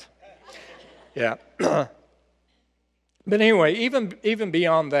 unite. Yeah. But anyway, even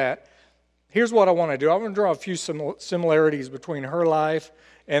beyond that, here's what I want to do. I want to draw a few similarities between her life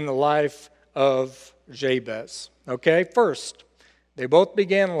and the life of Jabez. Okay? First, they both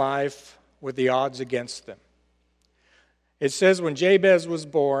began life with the odds against them. It says when Jabez was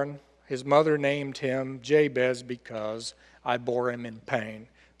born, his mother named him Jabez because I bore him in pain.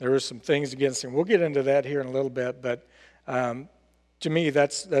 There were some things against him. We'll get into that here in a little bit, but to me,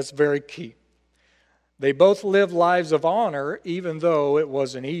 that's very key. They both lived lives of honor, even though it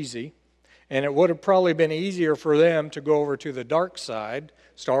wasn't easy. And it would have probably been easier for them to go over to the dark side.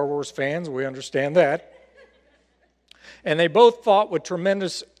 Star Wars fans, we understand that. And they both fought with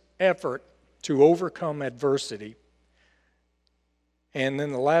tremendous effort to overcome adversity. And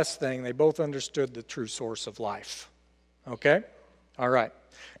then the last thing, they both understood the true source of life. Okay? All right.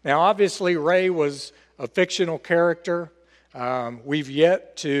 Now, obviously, Ray was a fictional character. We've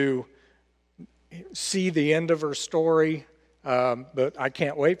yet to see the end of her story, but I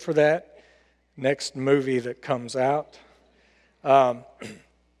can't wait for that next movie that comes out. But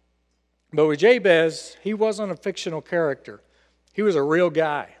with Jabez, he wasn't a fictional character. He was a real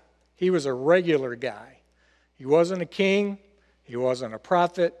guy. He was a regular guy. He wasn't a king. He wasn't a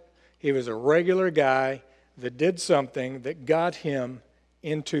prophet. He was a regular guy that did something that got him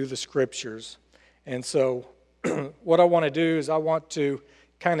into the scriptures. And so what I want to do is I want to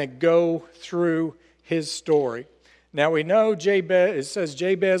kind of go through his story. Now we know it says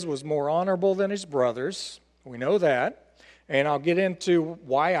Jabez was more honorable than his brothers. We know that. And I'll get into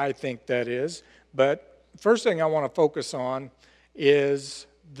why I think that is. But first thing I want to focus on is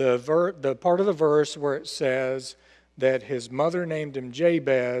the part of the verse where it says that his mother named him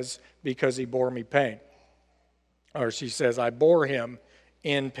Jabez because he bore me pain. Or she says, I bore him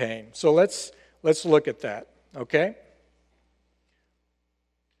in pain. So let's look at that, okay?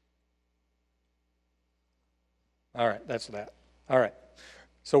 All right, that's that. All right.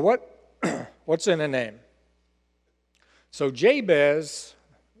 So what's in a name? So Jabez,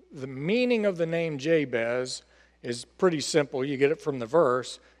 the meaning of the name Jabez is pretty simple. You get it from the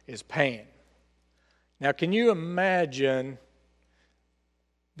verse, is pain. Now, can you imagine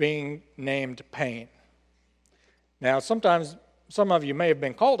being named Pain? Now, sometimes some of you may have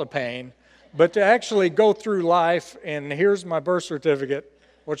been called a pain, but to actually go through life and here's my birth certificate.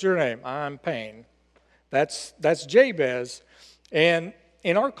 What's your name? I'm Pain. That's Jabez. And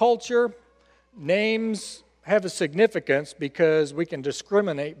in our culture, names have a significance because we can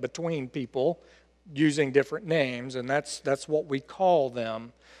discriminate between people using different names, and that's what we call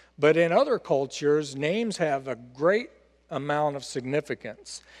them. But in other cultures, names have a great amount of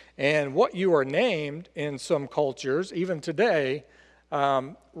significance. And what you are named in some cultures, even today,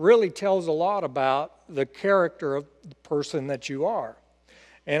 really tells a lot about the character of the person that you are.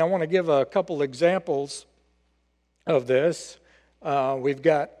 And I want to give a couple examples of this. We've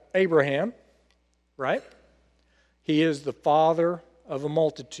got Abraham, right? He is the father of a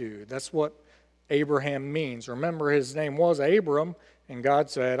multitude. That's what Abraham means. Remember, his name was Abram, and God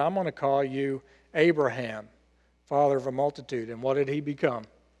said, I'm going to call you Abraham, father of a multitude. And what did he become?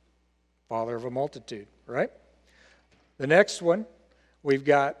 Father of a multitude, right? The next one, we've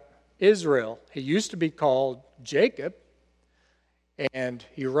got Israel. He used to be called Jacob, and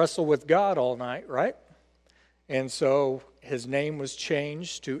he wrestled with God all night, right? And so his name was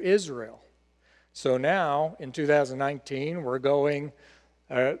changed to Israel. So now, in 2019, we're going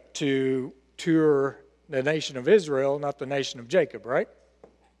to tour the nation of Israel, not the nation of Jacob, right?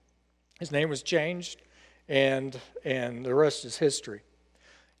 His name was changed, and the rest is history.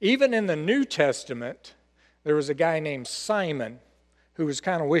 Even in the New Testament, there was a guy named Simon who was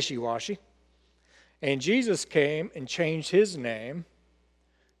kind of wishy-washy. And Jesus came and changed his name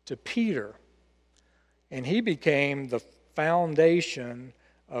to Peter. And he became the foundation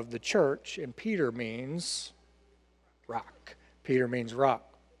of the church. And Peter means rock. Peter means rock.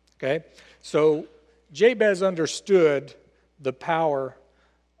 Okay? So Jabez understood the power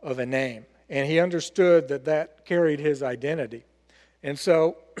of a name. And he understood that carried his identity. And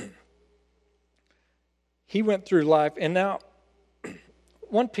so he went through life. And now,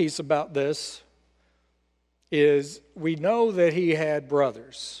 one piece about this is we know that he had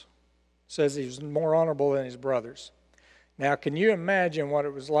brothers. It says he was more honorable than his brothers. Now, can you imagine what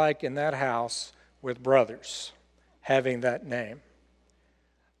it was like in that house with brothers having that name?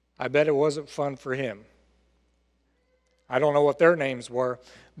 I bet it wasn't fun for him. I don't know what their names were,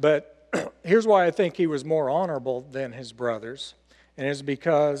 but here's why I think he was more honorable than his brothers, and it's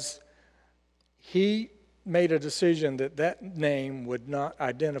because he made a decision that name would not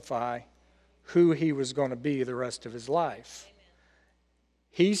identify who he was going to be the rest of his life.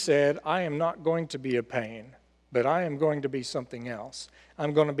 He said, I am not going to be a pain, but I am going to be something else.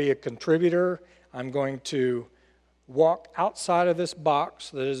 I'm going to be a contributor. I'm going to walk outside of this box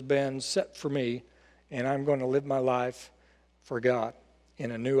that has been set for me, and I'm going to live my life for God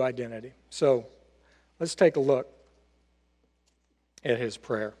in a new identity. So let's take a look at his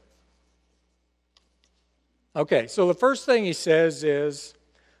prayer. Okay, so the first thing he says is,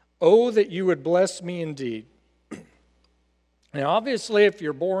 oh, that you would bless me indeed. Now, obviously, if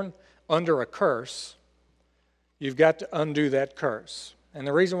you're born under a curse, you've got to undo that curse. And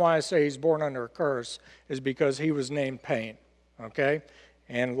the reason why I say he's born under a curse is because he was named Pain, okay?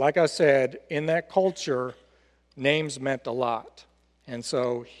 And like I said, in that culture, names meant a lot. And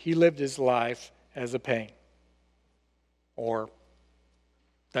so he lived his life as a pain or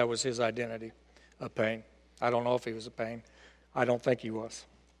That was his identity, a pain. I don't know if he was a pain. I don't think he was.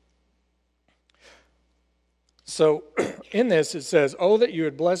 So in this it says, oh, that you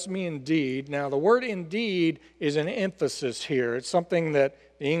would bless me indeed. Now the word indeed is an emphasis here. It's something that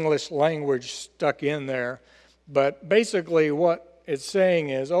the English language stuck in there. But basically what it's saying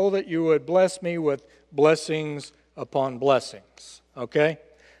is, oh, that you would bless me with blessings upon blessings. Okay?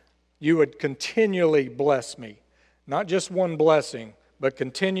 You would continually bless me. Not just one blessing, but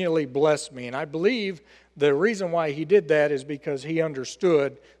continually bless me. And I believe the reason why he did that is because he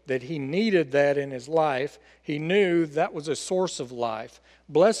understood that he needed that in his life. He knew that was a source of life.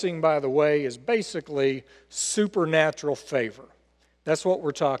 Blessing, by the way, is basically supernatural favor. That's what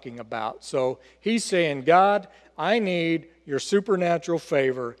we're talking about. So he's saying, God, I need your supernatural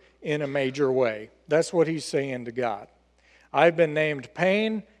favor in a major way. That's what he's saying to God. I've been named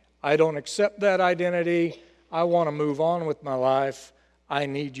pain. I don't accept that identity. I want to move on with my life. I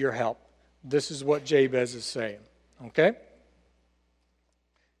need your help. This is what Jabez is saying. Okay?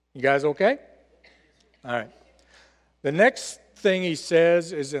 You guys okay? All right. The next thing he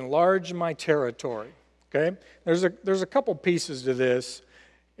says is enlarge my territory. Okay? There's a couple pieces to this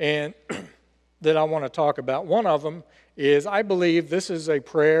and that I want to talk about. One of them is I believe this is a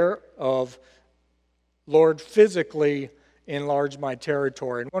prayer of, Lord, physically enlarge my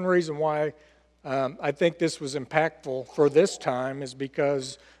territory. And one reason why I think this was impactful for this time is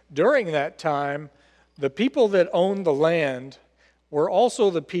because during that time, the people that owned the land were also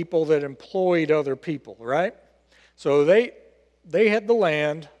the people that employed other people, right? So they had the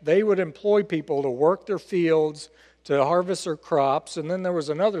land. They would employ people to work their fields, to harvest their crops. And then there was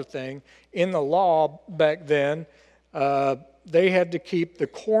another thing. In the law back then, they had to keep the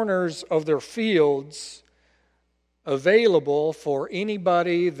corners of their fields available for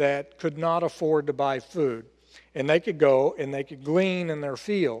anybody that could not afford to buy food. And they could go and they could glean in their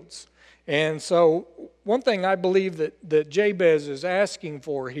fields. And so one thing I believe that Jabez is asking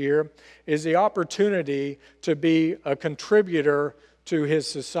for here is the opportunity to be a contributor to his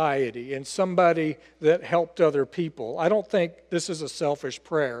society and somebody that helped other people. I don't think this is a selfish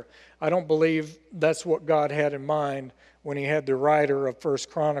prayer. I don't believe that's what God had in mind when he had the writer of 1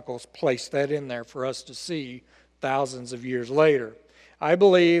 Chronicles place that in there for us to see thousands of years later. I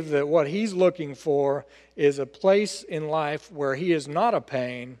believe that what he's looking for is a place in life where he is not a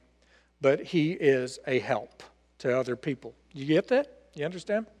pain, but he is a help to other people. You get that? You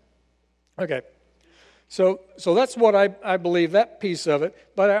understand? Okay. So that's what I believe, that piece of it.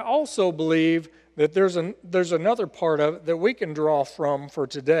 But I also believe that there's another part of it that we can draw from for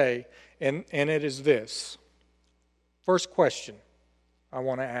today, and it is this. First question I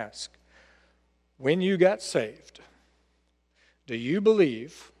want to ask. When you got saved, do you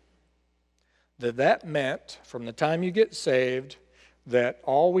believe that meant from the time you get saved that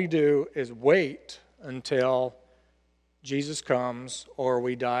all we do is wait until Jesus comes or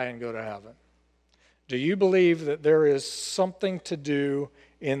we die and go to heaven? Do you believe that there is something to do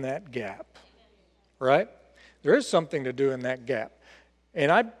in that gap? Right? There is something to do in that gap.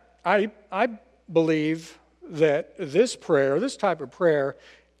 And I believe that this prayer, this type of prayer,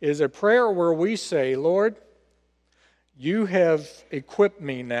 is a prayer where we say, Lord, you have equipped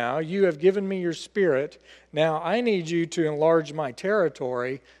me now. You have given me your Spirit. Now I need you to enlarge my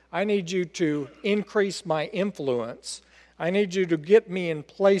territory. I need you to increase my influence. I need you to get me in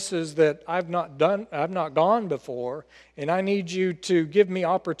places that I've not gone before. And I need you to give me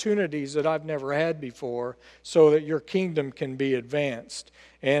opportunities that I've never had before so that your kingdom can be advanced.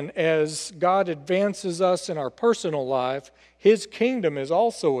 And as God advances us in our personal life, his kingdom is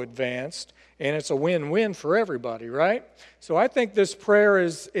also advanced. And it's a win-win for everybody, right? So I think this prayer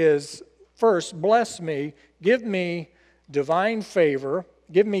is first, bless me, give me divine favor,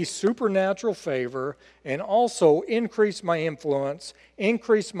 give me supernatural favor, and also increase my influence,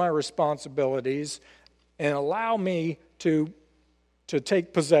 increase my responsibilities, and allow me to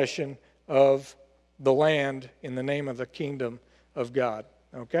take possession of the land in the name of the kingdom of God.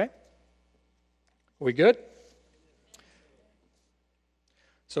 Okay? We good?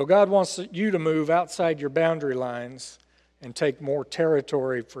 So God wants you to move outside your boundary lines and take more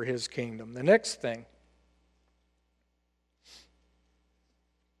territory for his kingdom. The next thing.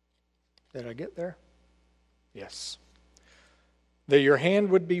 Did I get there? Yes. That your hand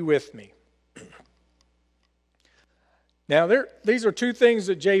would be with me. Now, these are two things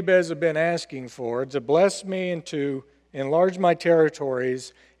that Jabez had been asking for, to bless me and to enlarge my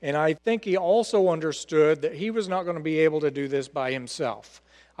territories. And I think he also understood that he was not going to be able to do this by himself.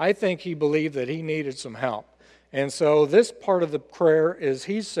 I think he believed that he needed some help. And so this part of the prayer is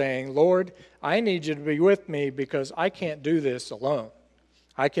he's saying, Lord, I need you to be with me because I can't do this alone.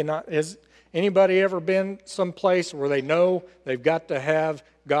 I cannot. Has anybody ever been someplace where they know they've got to have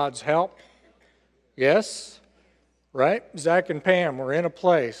God's help? Yes? Right? Zach and Pam were in a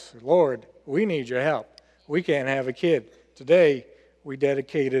place. Lord, we need your help. We can't have a kid. Today, we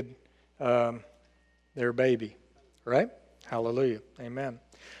dedicated their baby. Right? Hallelujah. Amen.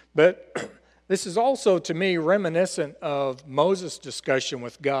 But this is also, to me, reminiscent of Moses' discussion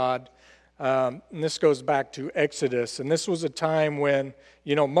with God. And this goes back to Exodus. And this was a time when,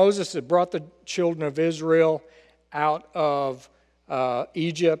 Moses had brought the children of Israel out of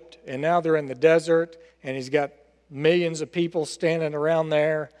Egypt, and now they're in the desert, and he's got millions of people standing around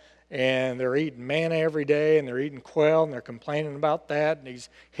there, and they're eating manna every day, and they're eating quail, and they're complaining about that, and he's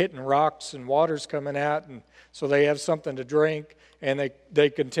hitting rocks, and water's coming out, and so they have something to drink, and they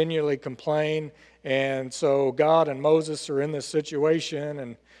continually complain. And so God and Moses are in this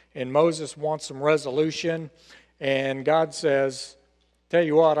situation, and Moses wants some resolution, and God says, tell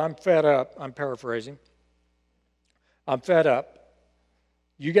you what, I'm fed up. I'm paraphrasing. I'm fed up.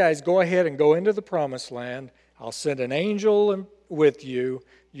 You guys go ahead and go into the promised land. I'll send an angel with you.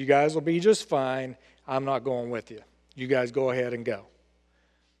 You guys will be just fine. I'm not going with you. You guys go ahead and go.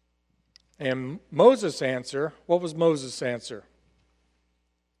 And Moses' answer, what was Moses' answer?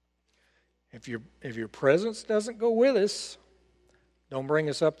 If your presence doesn't go with us, don't bring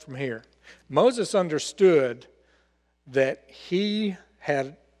us up from here. Moses understood that he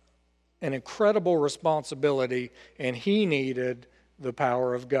had an incredible responsibility and he needed the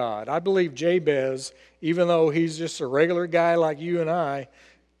power of God. I believe Jabez, even though he's just a regular guy like you and I,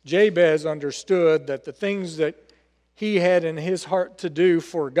 Jabez understood that the things that he had in his heart to do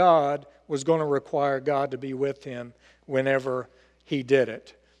for God was going to require God to be with him whenever he did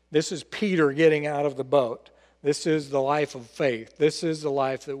it. This is Peter getting out of the boat. This is the life of faith. This is the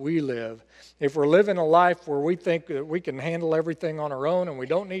life that we live. If we're living a life where we think that we can handle everything on our own and we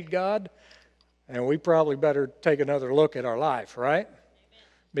don't need God, and we probably better take another look at our life, right?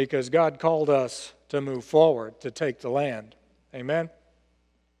 Because God called us to move forward, to take the land. Amen?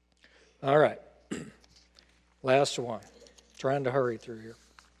 All right. Last one. Trying to hurry through here.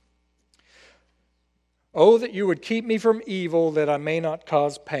 Oh, that you would keep me from evil, that I may not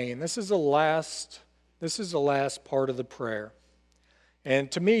cause pain. This is the last part of the prayer.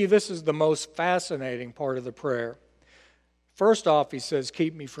 And to me, this is the most fascinating part of the prayer. First off, he says,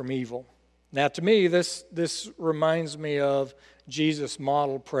 keep me from evil. Now, to me, this reminds me of Jesus'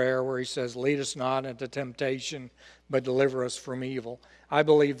 model prayer where he says, lead us not into temptation, but deliver us from evil. I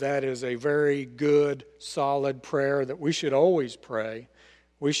believe that is a very good, solid prayer that we should always pray.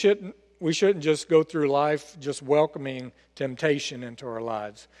 We shouldn't just go through life just welcoming temptation into our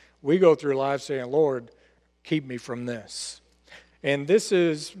lives. We go through life saying, Lord, keep me from this. And this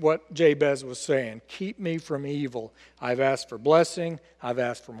is what Jabez was saying. Keep me from evil. I've asked for blessing. I've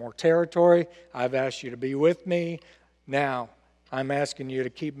asked for more territory. I've asked you to be with me. Now, I'm asking you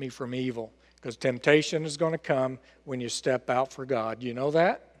to keep me from evil. Because temptation is going to come when you step out for God. You know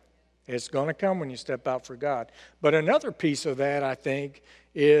that? It's going to come when you step out for God. But another piece of that, I think,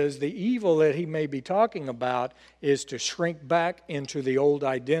 is the evil that he may be talking about is to shrink back into the old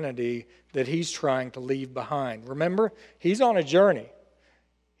identity that he's trying to leave behind. Remember, he's on a journey.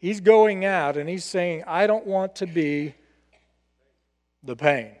 He's going out and he's saying, I don't want to be the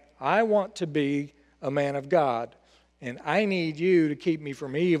pain. I want to be a man of God. And I need you to keep me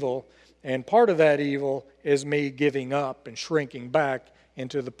from evil. And part of that evil is me giving up and shrinking back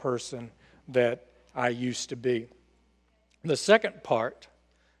into the person that I used to be. The second part,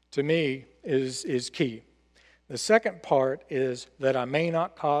 to me, is key. The second part is that I may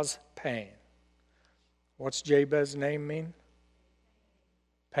not cause pain. What's Jabez's name mean?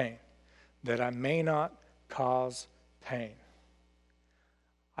 Pain. That I may not cause pain.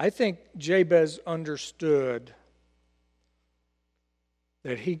 I think Jabez understood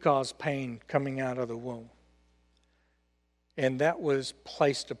that he caused pain coming out of the womb. And that was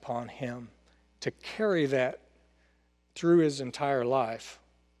placed upon him to carry that through his entire life.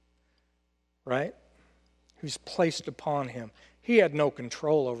 Right? It was placed upon him. He had no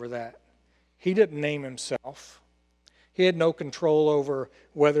control over that. He didn't name himself. He had no control over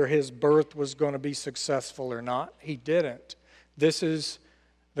whether his birth was going to be successful or not. He didn't. These are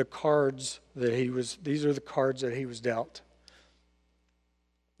the cards that he was dealt.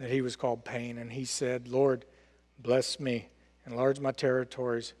 That he was called pain. And he said, Lord, bless me, enlarge my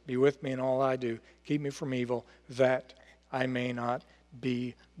territories, be with me in all I do, keep me from evil, that I may not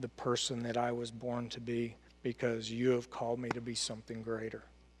be the person that I was born to be, because you have called me to be something greater.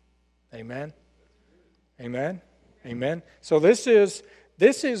 Amen? Amen? Amen? So this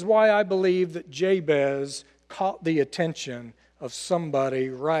is why I believe that Jabez caught the attention of somebody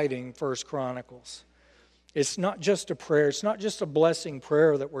writing First Chronicles. It's not just a prayer. It's not just a blessing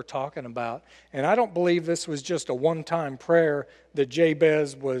prayer that we're talking about. And I don't believe this was just a one-time prayer that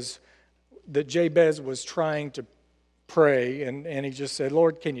Jabez was trying to pray. And he just said,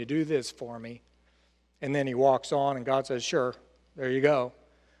 Lord, can you do this for me? And then he walks on and God says, sure, there you go.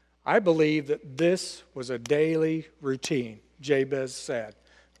 I believe that this was a daily routine. Jabez said,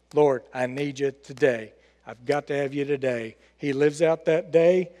 Lord, I need you today. I've got to have you today. He lives out that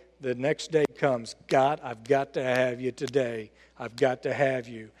day. The next day comes, God, I've got to have you today. I've got to have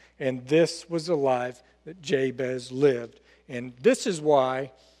you. And this was the life that Jabez lived. And this is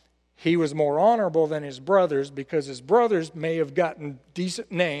why he was more honorable than his brothers, because his brothers may have gotten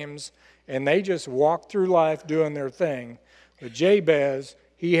decent names and they just walked through life doing their thing. But Jabez,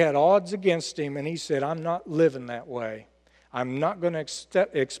 he had odds against him, and he said, I'm not living that way. I'm not going to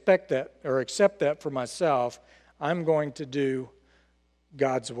expect that or accept that for myself. I'm going to do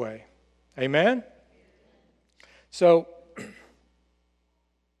God's way. Amen? So,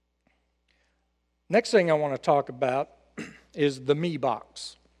 next thing I want to talk about is the me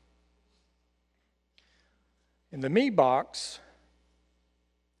box. And the me box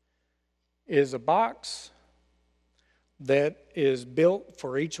is a box that is built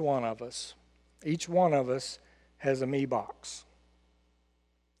for each one of us. Each one of us has a me box.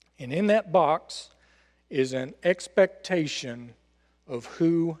 And in that box is an expectation of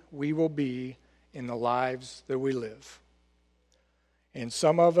who we will be in the lives that we live. And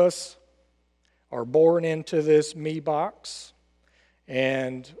some of us are born into this me box,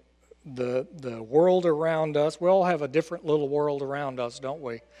 and the world around us, we all have a different little world around us, don't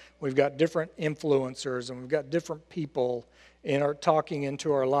we? We've got different influencers, and we've got different people talking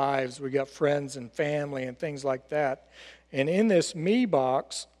into our lives. We've got friends and family and things like that. And in this me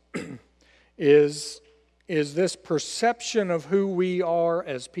box is this perception of who we are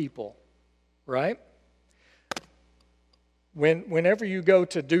as people, right? Whenever you go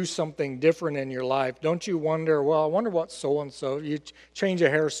to do something different in your life, don't you wonder, well, I wonder what so-and-so, you change a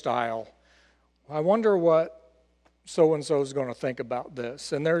hairstyle. I wonder what so-and-so is going to think about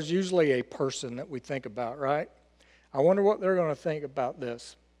this. And there's usually a person that we think about, right? I wonder what they're going to think about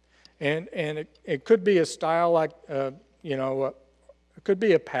this. And it could be a style like, it could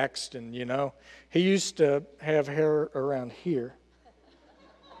be a Paxton, He used to have hair around here.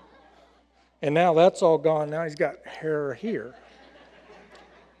 And now that's all gone. Now he's got hair here.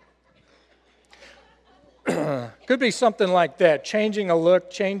 Could be something like that, changing a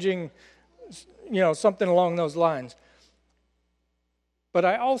look, changing, something along those lines. But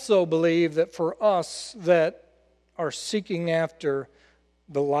I also believe that for us that are seeking after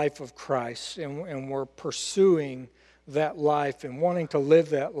the life of Christ and we're pursuing that life and wanting to live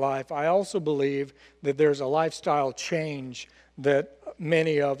that life, I also believe that there's a lifestyle change that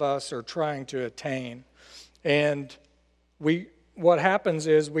many of us are trying to attain. And what happens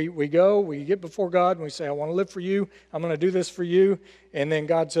is we get before God and we say, I want to live for you, I'm going to do this for you, and then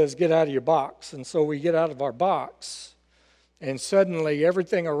God says, get out of your box. And so we get out of our box, and suddenly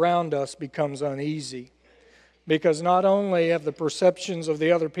everything around us becomes uneasy. Because not only have the perceptions of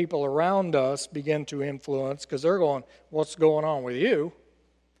the other people around us begin to influence, because they're going, what's going on with you?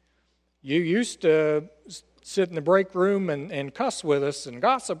 You used to sit in the break room and cuss with us and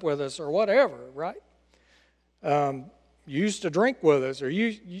gossip with us or whatever, right? You used to drink with us, or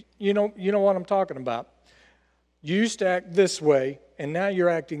you know what I'm talking about. You used to act this way, and now you're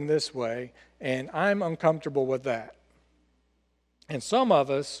acting this way, and I'm uncomfortable with that. And some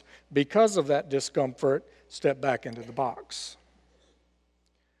of us, because of that discomfort, step back into the box.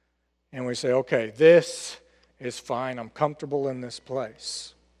 And we say, okay, this is fine. I'm comfortable in this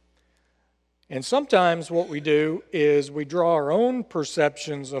place. And sometimes what we do is we draw our own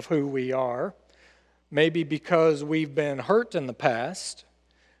perceptions of who we are, maybe because we've been hurt in the past,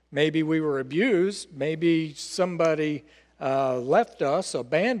 maybe we were abused, maybe somebody left us,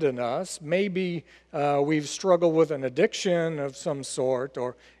 abandoned us, maybe we've struggled with an addiction of some sort,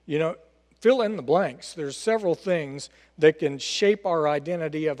 or, fill in the blanks. There's several things that can shape our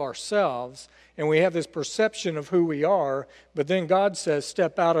identity of ourselves, and we have this perception of who we are, but then God says,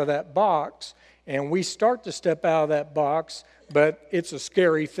 step out of that box. And we start to step out of that box, but it's a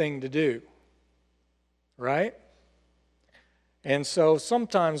scary thing to do, right? And so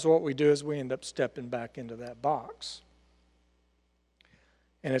sometimes what we do is we end up stepping back into that box.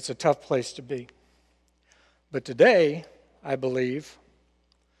 And it's a tough place to be. But today, I believe,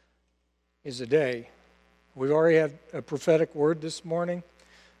 is a day. We've already had a prophetic word this morning.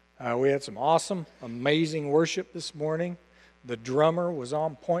 We had some awesome, amazing worship this morning. The drummer was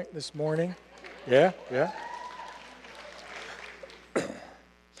on point this morning. Yeah.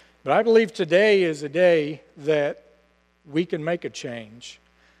 But I believe today is a day that we can make a change.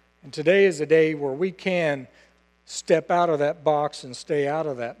 And today is a day where we can step out of that box and stay out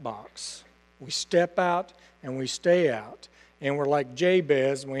of that box. We step out and we stay out. And we're like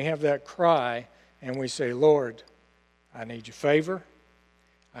Jabez, and we have that cry, and we say, Lord, I need your favor.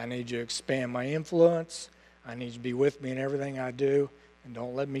 I need you to expand my influence. I need you to be with me in everything I do. And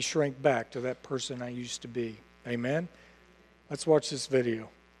don't let me shrink back to that person I used to be. Amen? Let's watch this video.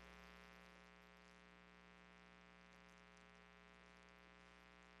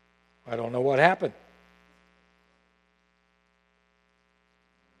 I don't know what happened.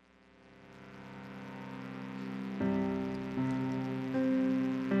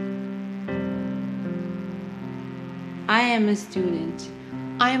 I am a student.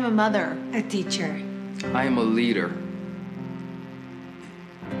 I am a mother. A teacher. I am a leader.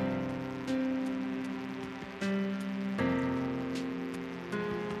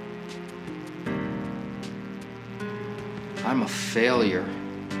 I'm a failure.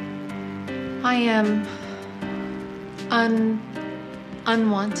 I am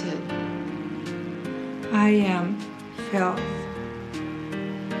unwanted. I am filth.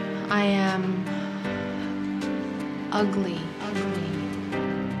 I am ugly.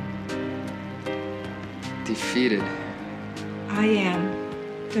 Defeated. I am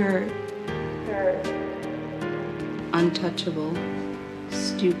third. Untouchable.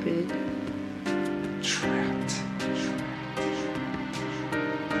 Stupid. Trapped.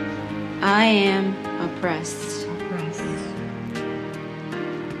 I am oppressed.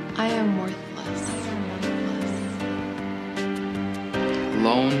 I am worthless.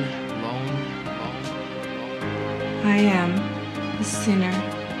 Lone. I am a sinner.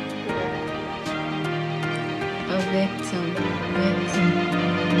 A victim.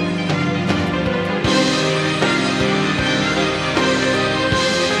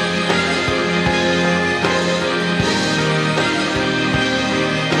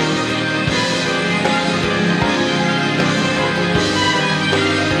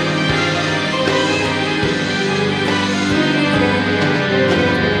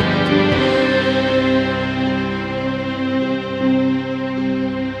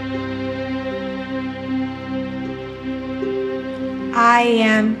 I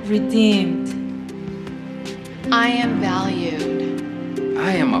am redeemed. I am valued.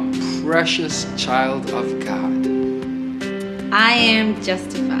 I am a precious child of God. I am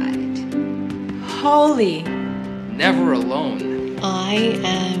justified. Holy. Never alone. I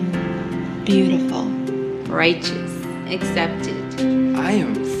am beautiful. Righteous. Accepted. I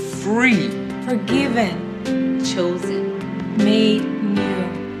am free. Forgiven. Chosen. Made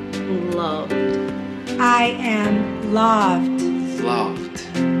new. Loved. I am loved. Loved.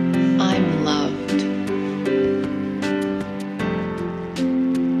 I'm loved.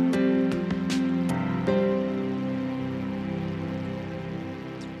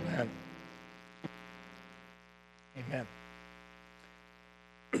 Amen.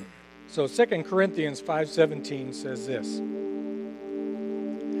 So 2 Corinthians 5:17 says this.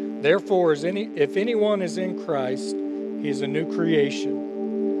 Therefore, if anyone is in Christ, he is a new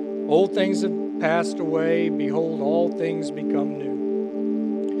creation. Old things have passed away. Behold, all things become new.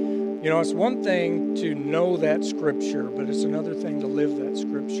 You know, it's one thing to know that scripture, but it's another thing to live that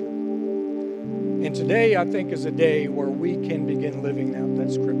scripture. And today, I think, is a day where we can begin living out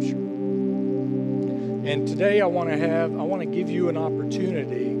that scripture. And today, I want to give you an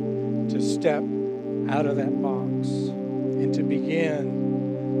opportunity to step out of that box and to begin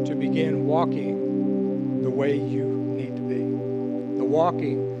walking the way you need to be,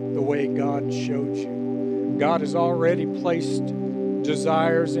 walking the way God showed you. God has already placed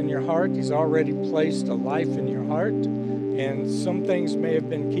desires in your heart. He's already placed a life in your heart, and some things may have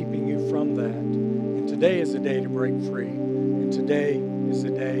been keeping you from that. And today is a day to break free, and today is a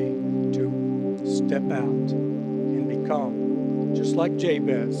day to step out and become, just like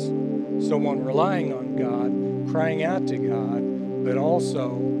Jabez, someone relying on God, crying out to God, but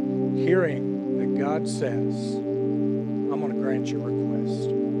also hearing that God says, I'm going to grant your request.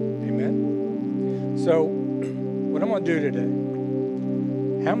 Amen? So, what I'm going to do today,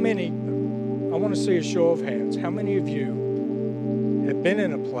 I want to see a show of hands. How many of you have been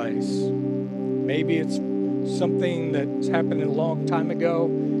in a place, maybe it's something that's happened a long time ago,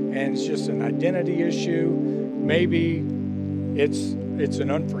 and it's just an identity issue. Maybe it's an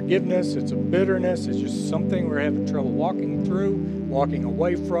unforgiveness, it's a bitterness, it's just something we're having trouble walking through, walking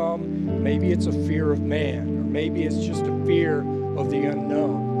away from. Maybe it's a fear of man, or maybe it's just a fear of the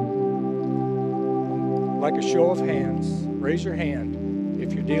unknown. Like a show of hands, raise your hand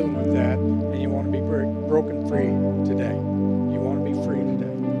if you're dealing with that and you want to be broken free today. You want to be free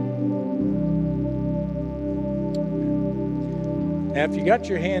today. Now, if you got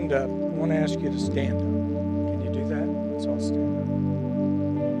your hand up, I want to ask you to stand up. Can you do that? Let's all stand up.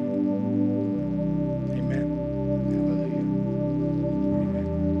 Amen. Hallelujah.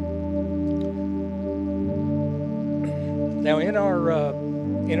 Amen. Now, in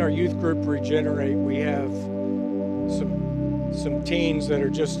our youth group Regenerate, we have some teens that are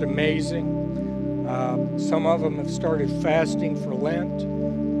just amazing. Some of them have started fasting for Lent.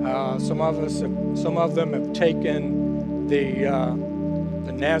 Some of them have taken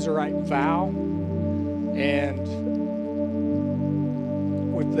the Nazarite vow, and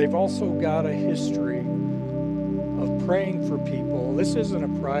they've also got a history of praying for people. This isn't a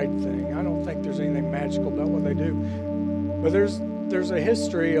pride thing. I don't think there's anything magical about what they do, but there's a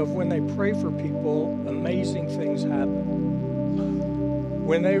history of when they pray for people, amazing things happen.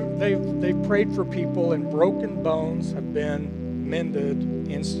 When they've prayed for people and broken bones have been mended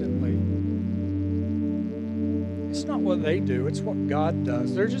instantly. It's not what they do, it's what God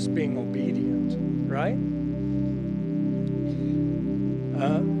does. They're just being obedient, right?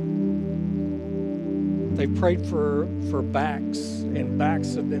 They've prayed for backs, and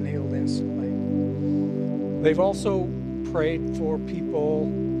backs have been healed instantly. They've also prayed for people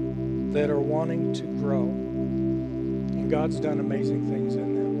that are wanting to grow, and God's done amazing things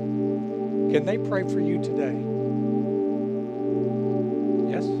in them. Can they pray for you today?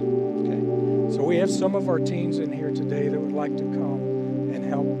 Yes? Okay. So we have some of our teens in here today that would like to come and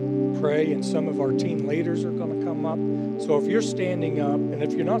help pray, and some of our teen leaders are going to come up. So if you're standing up, and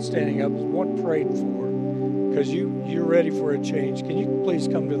if you're not standing up, want prayed for, because you're ready for a change, can you please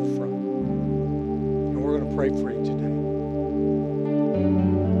come to the front? And we're going to pray for you today.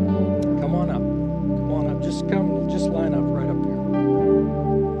 Come on up. Come on up. Just line up right up here.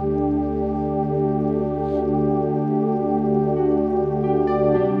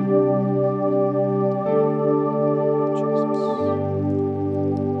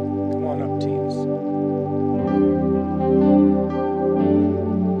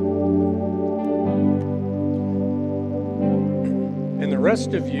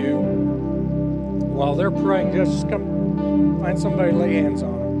 Rest of you, while they're praying, just come find somebody, lay hands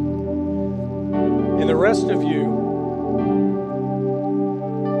on them. And the rest of you,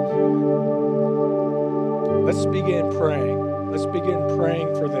 let's begin praying. Let's begin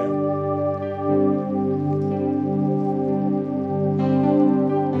praying for them.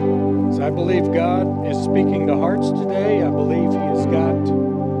 So I believe God is speaking to hearts today. I believe He has got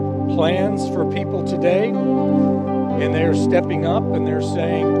plans for people today. And they're stepping up and they're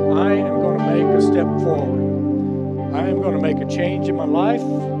saying, I am going to make a step forward. I am going to make a change in my life.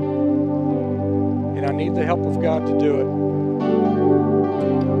 And I need the help of God to do it.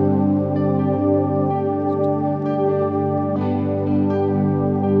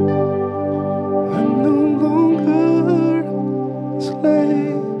 I'm no longer a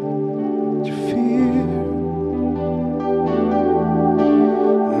slave to fear.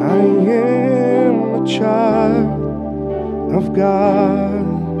 I am a child of God.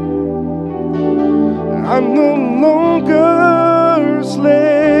 I'm no longer a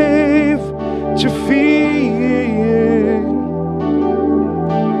slave to fear.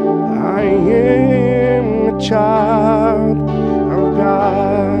 I am a child of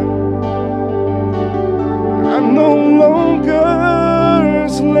God. I'm no longer a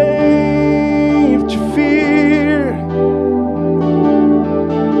slave to fear.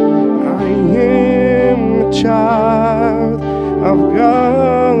 I am a child of God.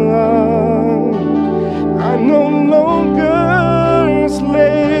 I'm no longer a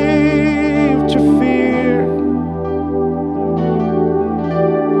slave to fear.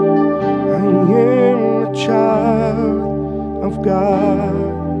 I am a child of God.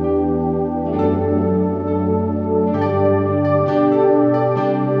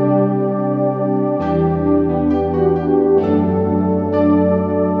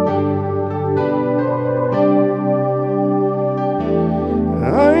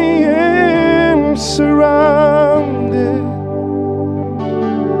 Surrounded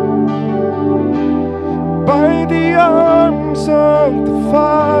by the arms of the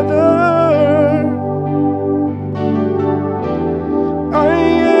Father. I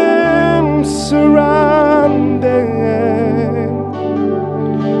am surrounded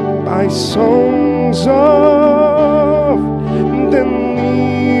by songs of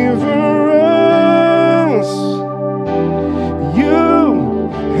deliverance. You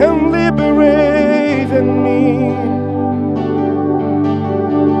have liberated me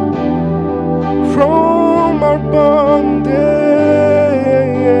from our bondage.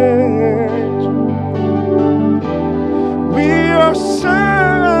 We are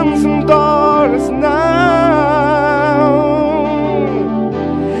sons and daughters now.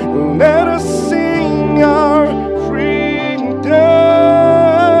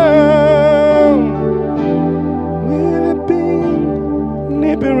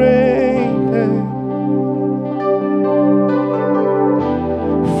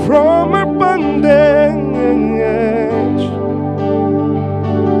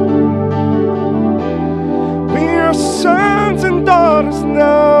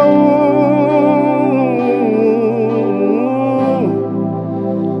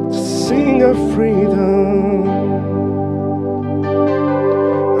 the freedom.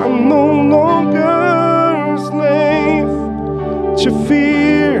 I'm no longer a slave to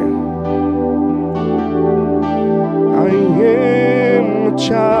fear. I am a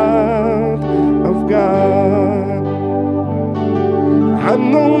child of God. I'm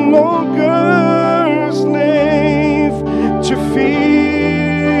no longer a slave to fear.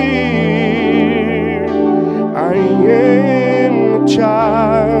 I am a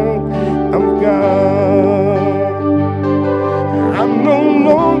child of God. I'm no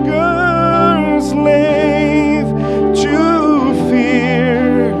longer a slave to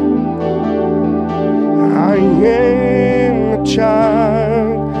fear. I am a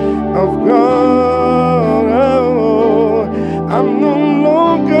child of God. Oh, I'm no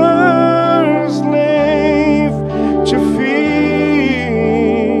longer a slave to fear.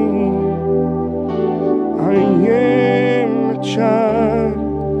 I am a child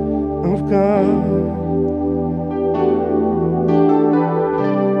of God.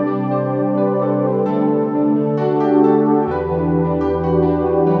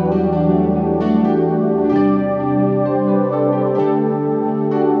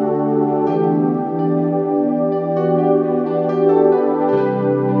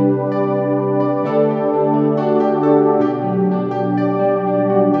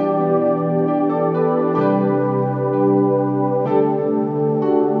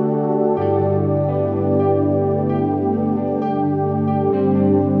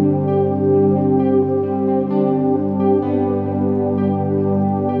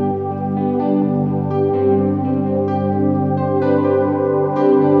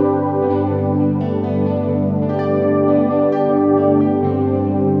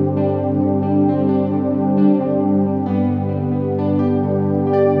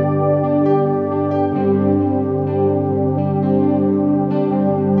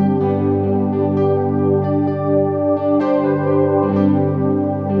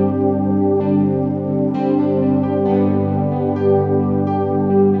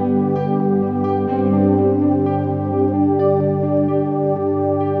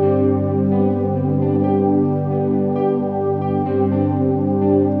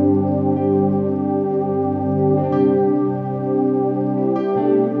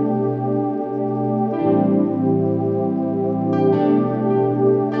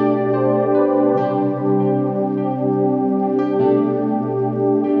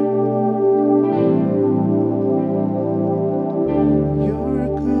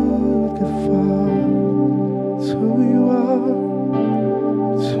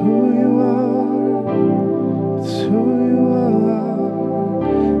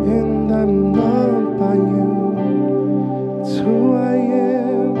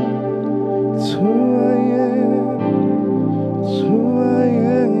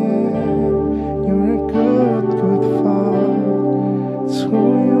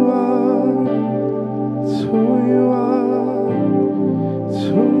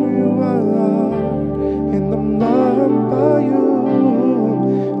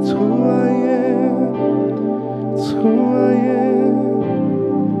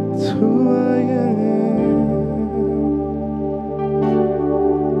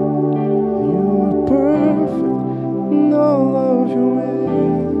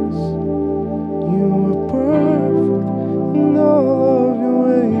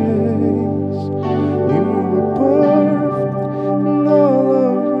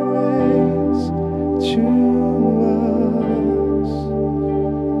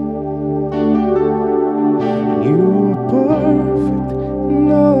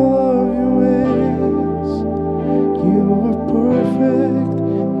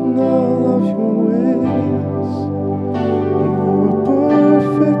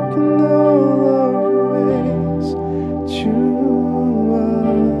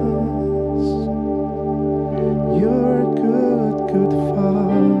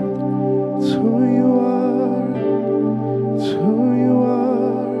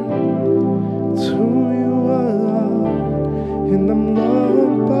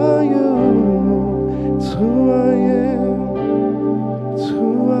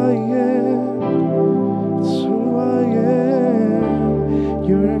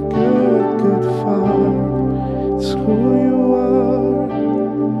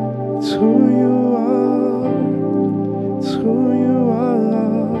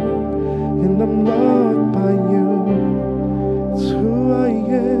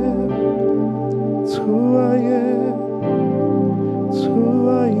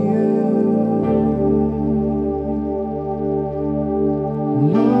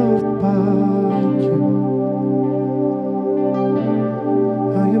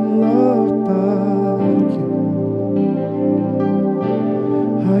 I am loved.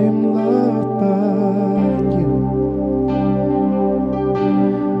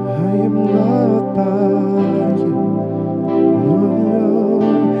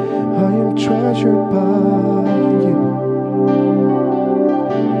 treasured by you.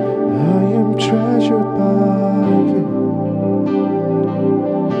 I am treasured by you.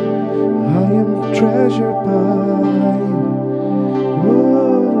 I am treasured by you.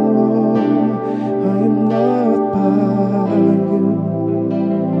 Oh, I am loved by you.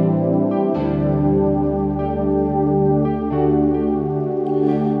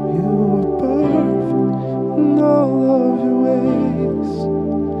 You are perfect in all of your ways.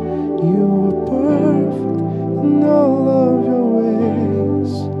 You are perfect in all of your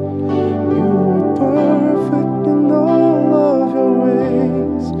ways. You are perfect in all of your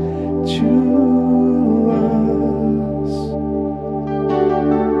ways to us.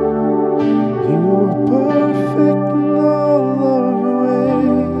 You are perfect in all of your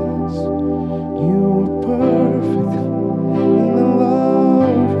ways. You are perfect in all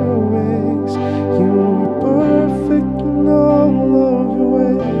of your ways. You are perfect in all of your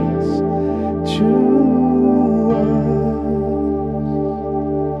ways to us.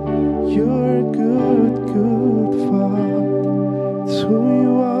 You're a good, good Father. It's who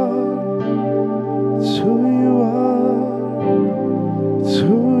you are. It's who you are. It's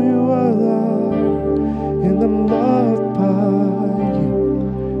who you are. And I'm loved by you.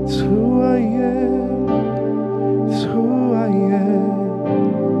 It's who I am. It's who I am.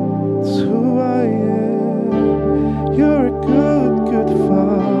 It's who I am. You're a good, good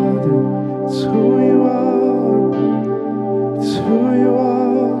Father. It's who you are. It's who you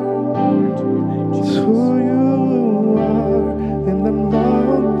are. It's who you are. And I'm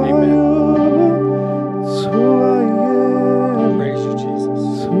loved by you. It's who I am. Praise you, Jesus.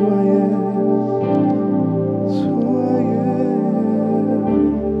 It's who I am. It's who I am.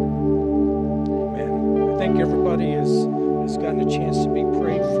 Amen. I think everybody has gotten a chance to be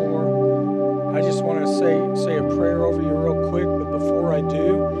prayed for. I just want to say a prayer over you real quick, but before I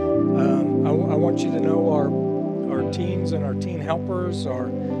do, I want you to know our teens and our teen helpers are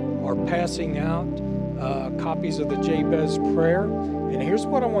passing out copies of the Jabez prayer. And here's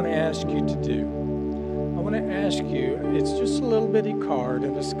what I want to ask you to do. I want to ask you, it's just a little bitty card,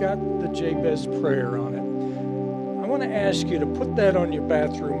 and it's got the Jabez prayer on it. I want to ask you to put that on your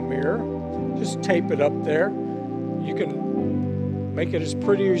bathroom mirror. Just tape it up there. You can make it as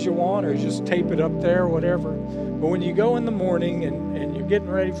pretty as you want, or just tape it up there, whatever. But when you go in the morning and you're getting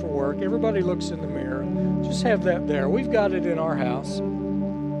ready for work, everybody looks in the mirror. Just have that there. We've got it in our house.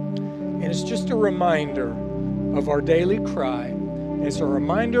 And it's just a reminder of our daily cry. It's a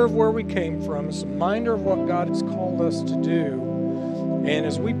reminder of where we came from. It's a reminder of what God has called us to do. And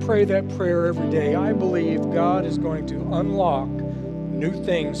as we pray that prayer every day, I believe God is going to unlock new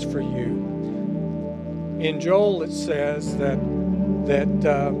things for you. In Joel, it says that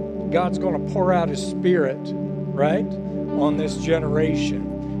God's going to pour out His Spirit, right, on this generation.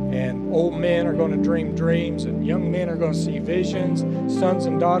 And old men are going to dream dreams, and young men are going to see visions. Sons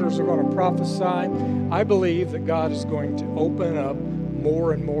and daughters are going to prophesy. I believe that God is going to open up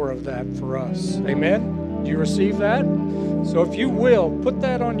more and more of that for us. Amen? Do you receive that? So if you will, put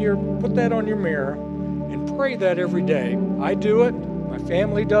that on your mirror and pray that every day. I do it. My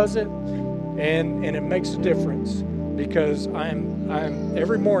family does it. And it makes a difference, because I'm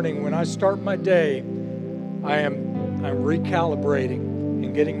every morning when I start my day, I'm recalibrating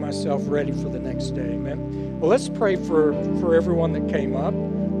and getting myself ready for the next day. Amen. Well, let's pray for everyone that came up.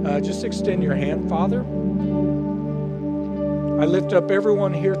 Just extend your hand, Father. I lift up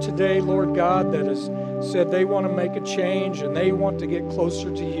everyone here today, Lord God, that has said they want to make a change and they want to get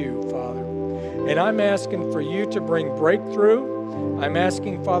closer to you, Father. And I'm asking for you to bring breakthrough. I'm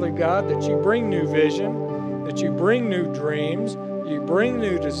asking, Father God, that you bring new vision, that you bring new dreams, you bring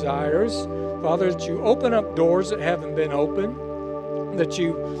new desires. Father, that you open up doors that haven't been opened, that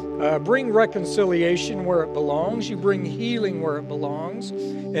you bring reconciliation where it belongs, you bring healing where it belongs.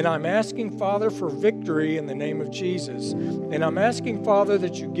 And I'm asking, Father, for victory in the name of Jesus. And I'm asking, Father,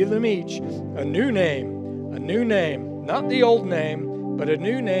 that you give them each a new name, not the old name, but a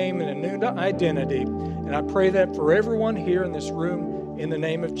new name and a new identity. And I pray that for everyone here in this room in the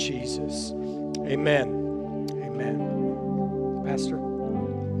name of Jesus. Amen. Amen. Pastor.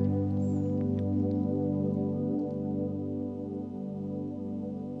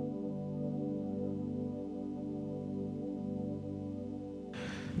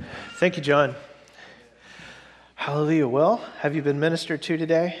 Thank you, John. Hallelujah. Well, have you been ministered to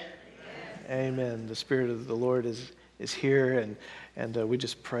today? Amen. The Spirit of the Lord is here, and we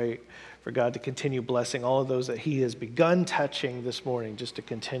just pray for God to continue blessing all of those that He has begun touching this morning, just to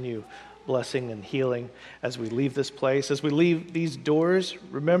continue blessing and healing as we leave this place. As we leave these doors,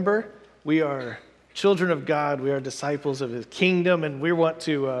 remember, we are children of God. We are disciples of his kingdom, and we want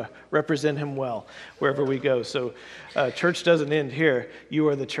to represent him well wherever we go. So church doesn't end here. You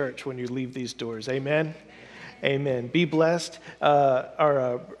are the church when you leave these doors. Amen? Amen. Be blessed.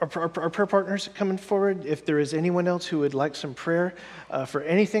 Our prayer partners coming forward. If there is anyone else who would like some prayer for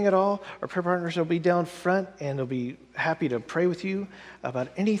anything at all, our prayer partners will be down front, and they'll be happy to pray with you about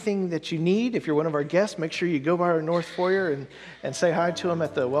anything that you need. If you're one of our guests, make sure you go by our North Foyer and say hi to them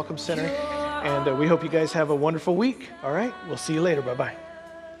at the Welcome Center. And we hope you guys have a wonderful week. All right? We'll see you later. Bye-bye.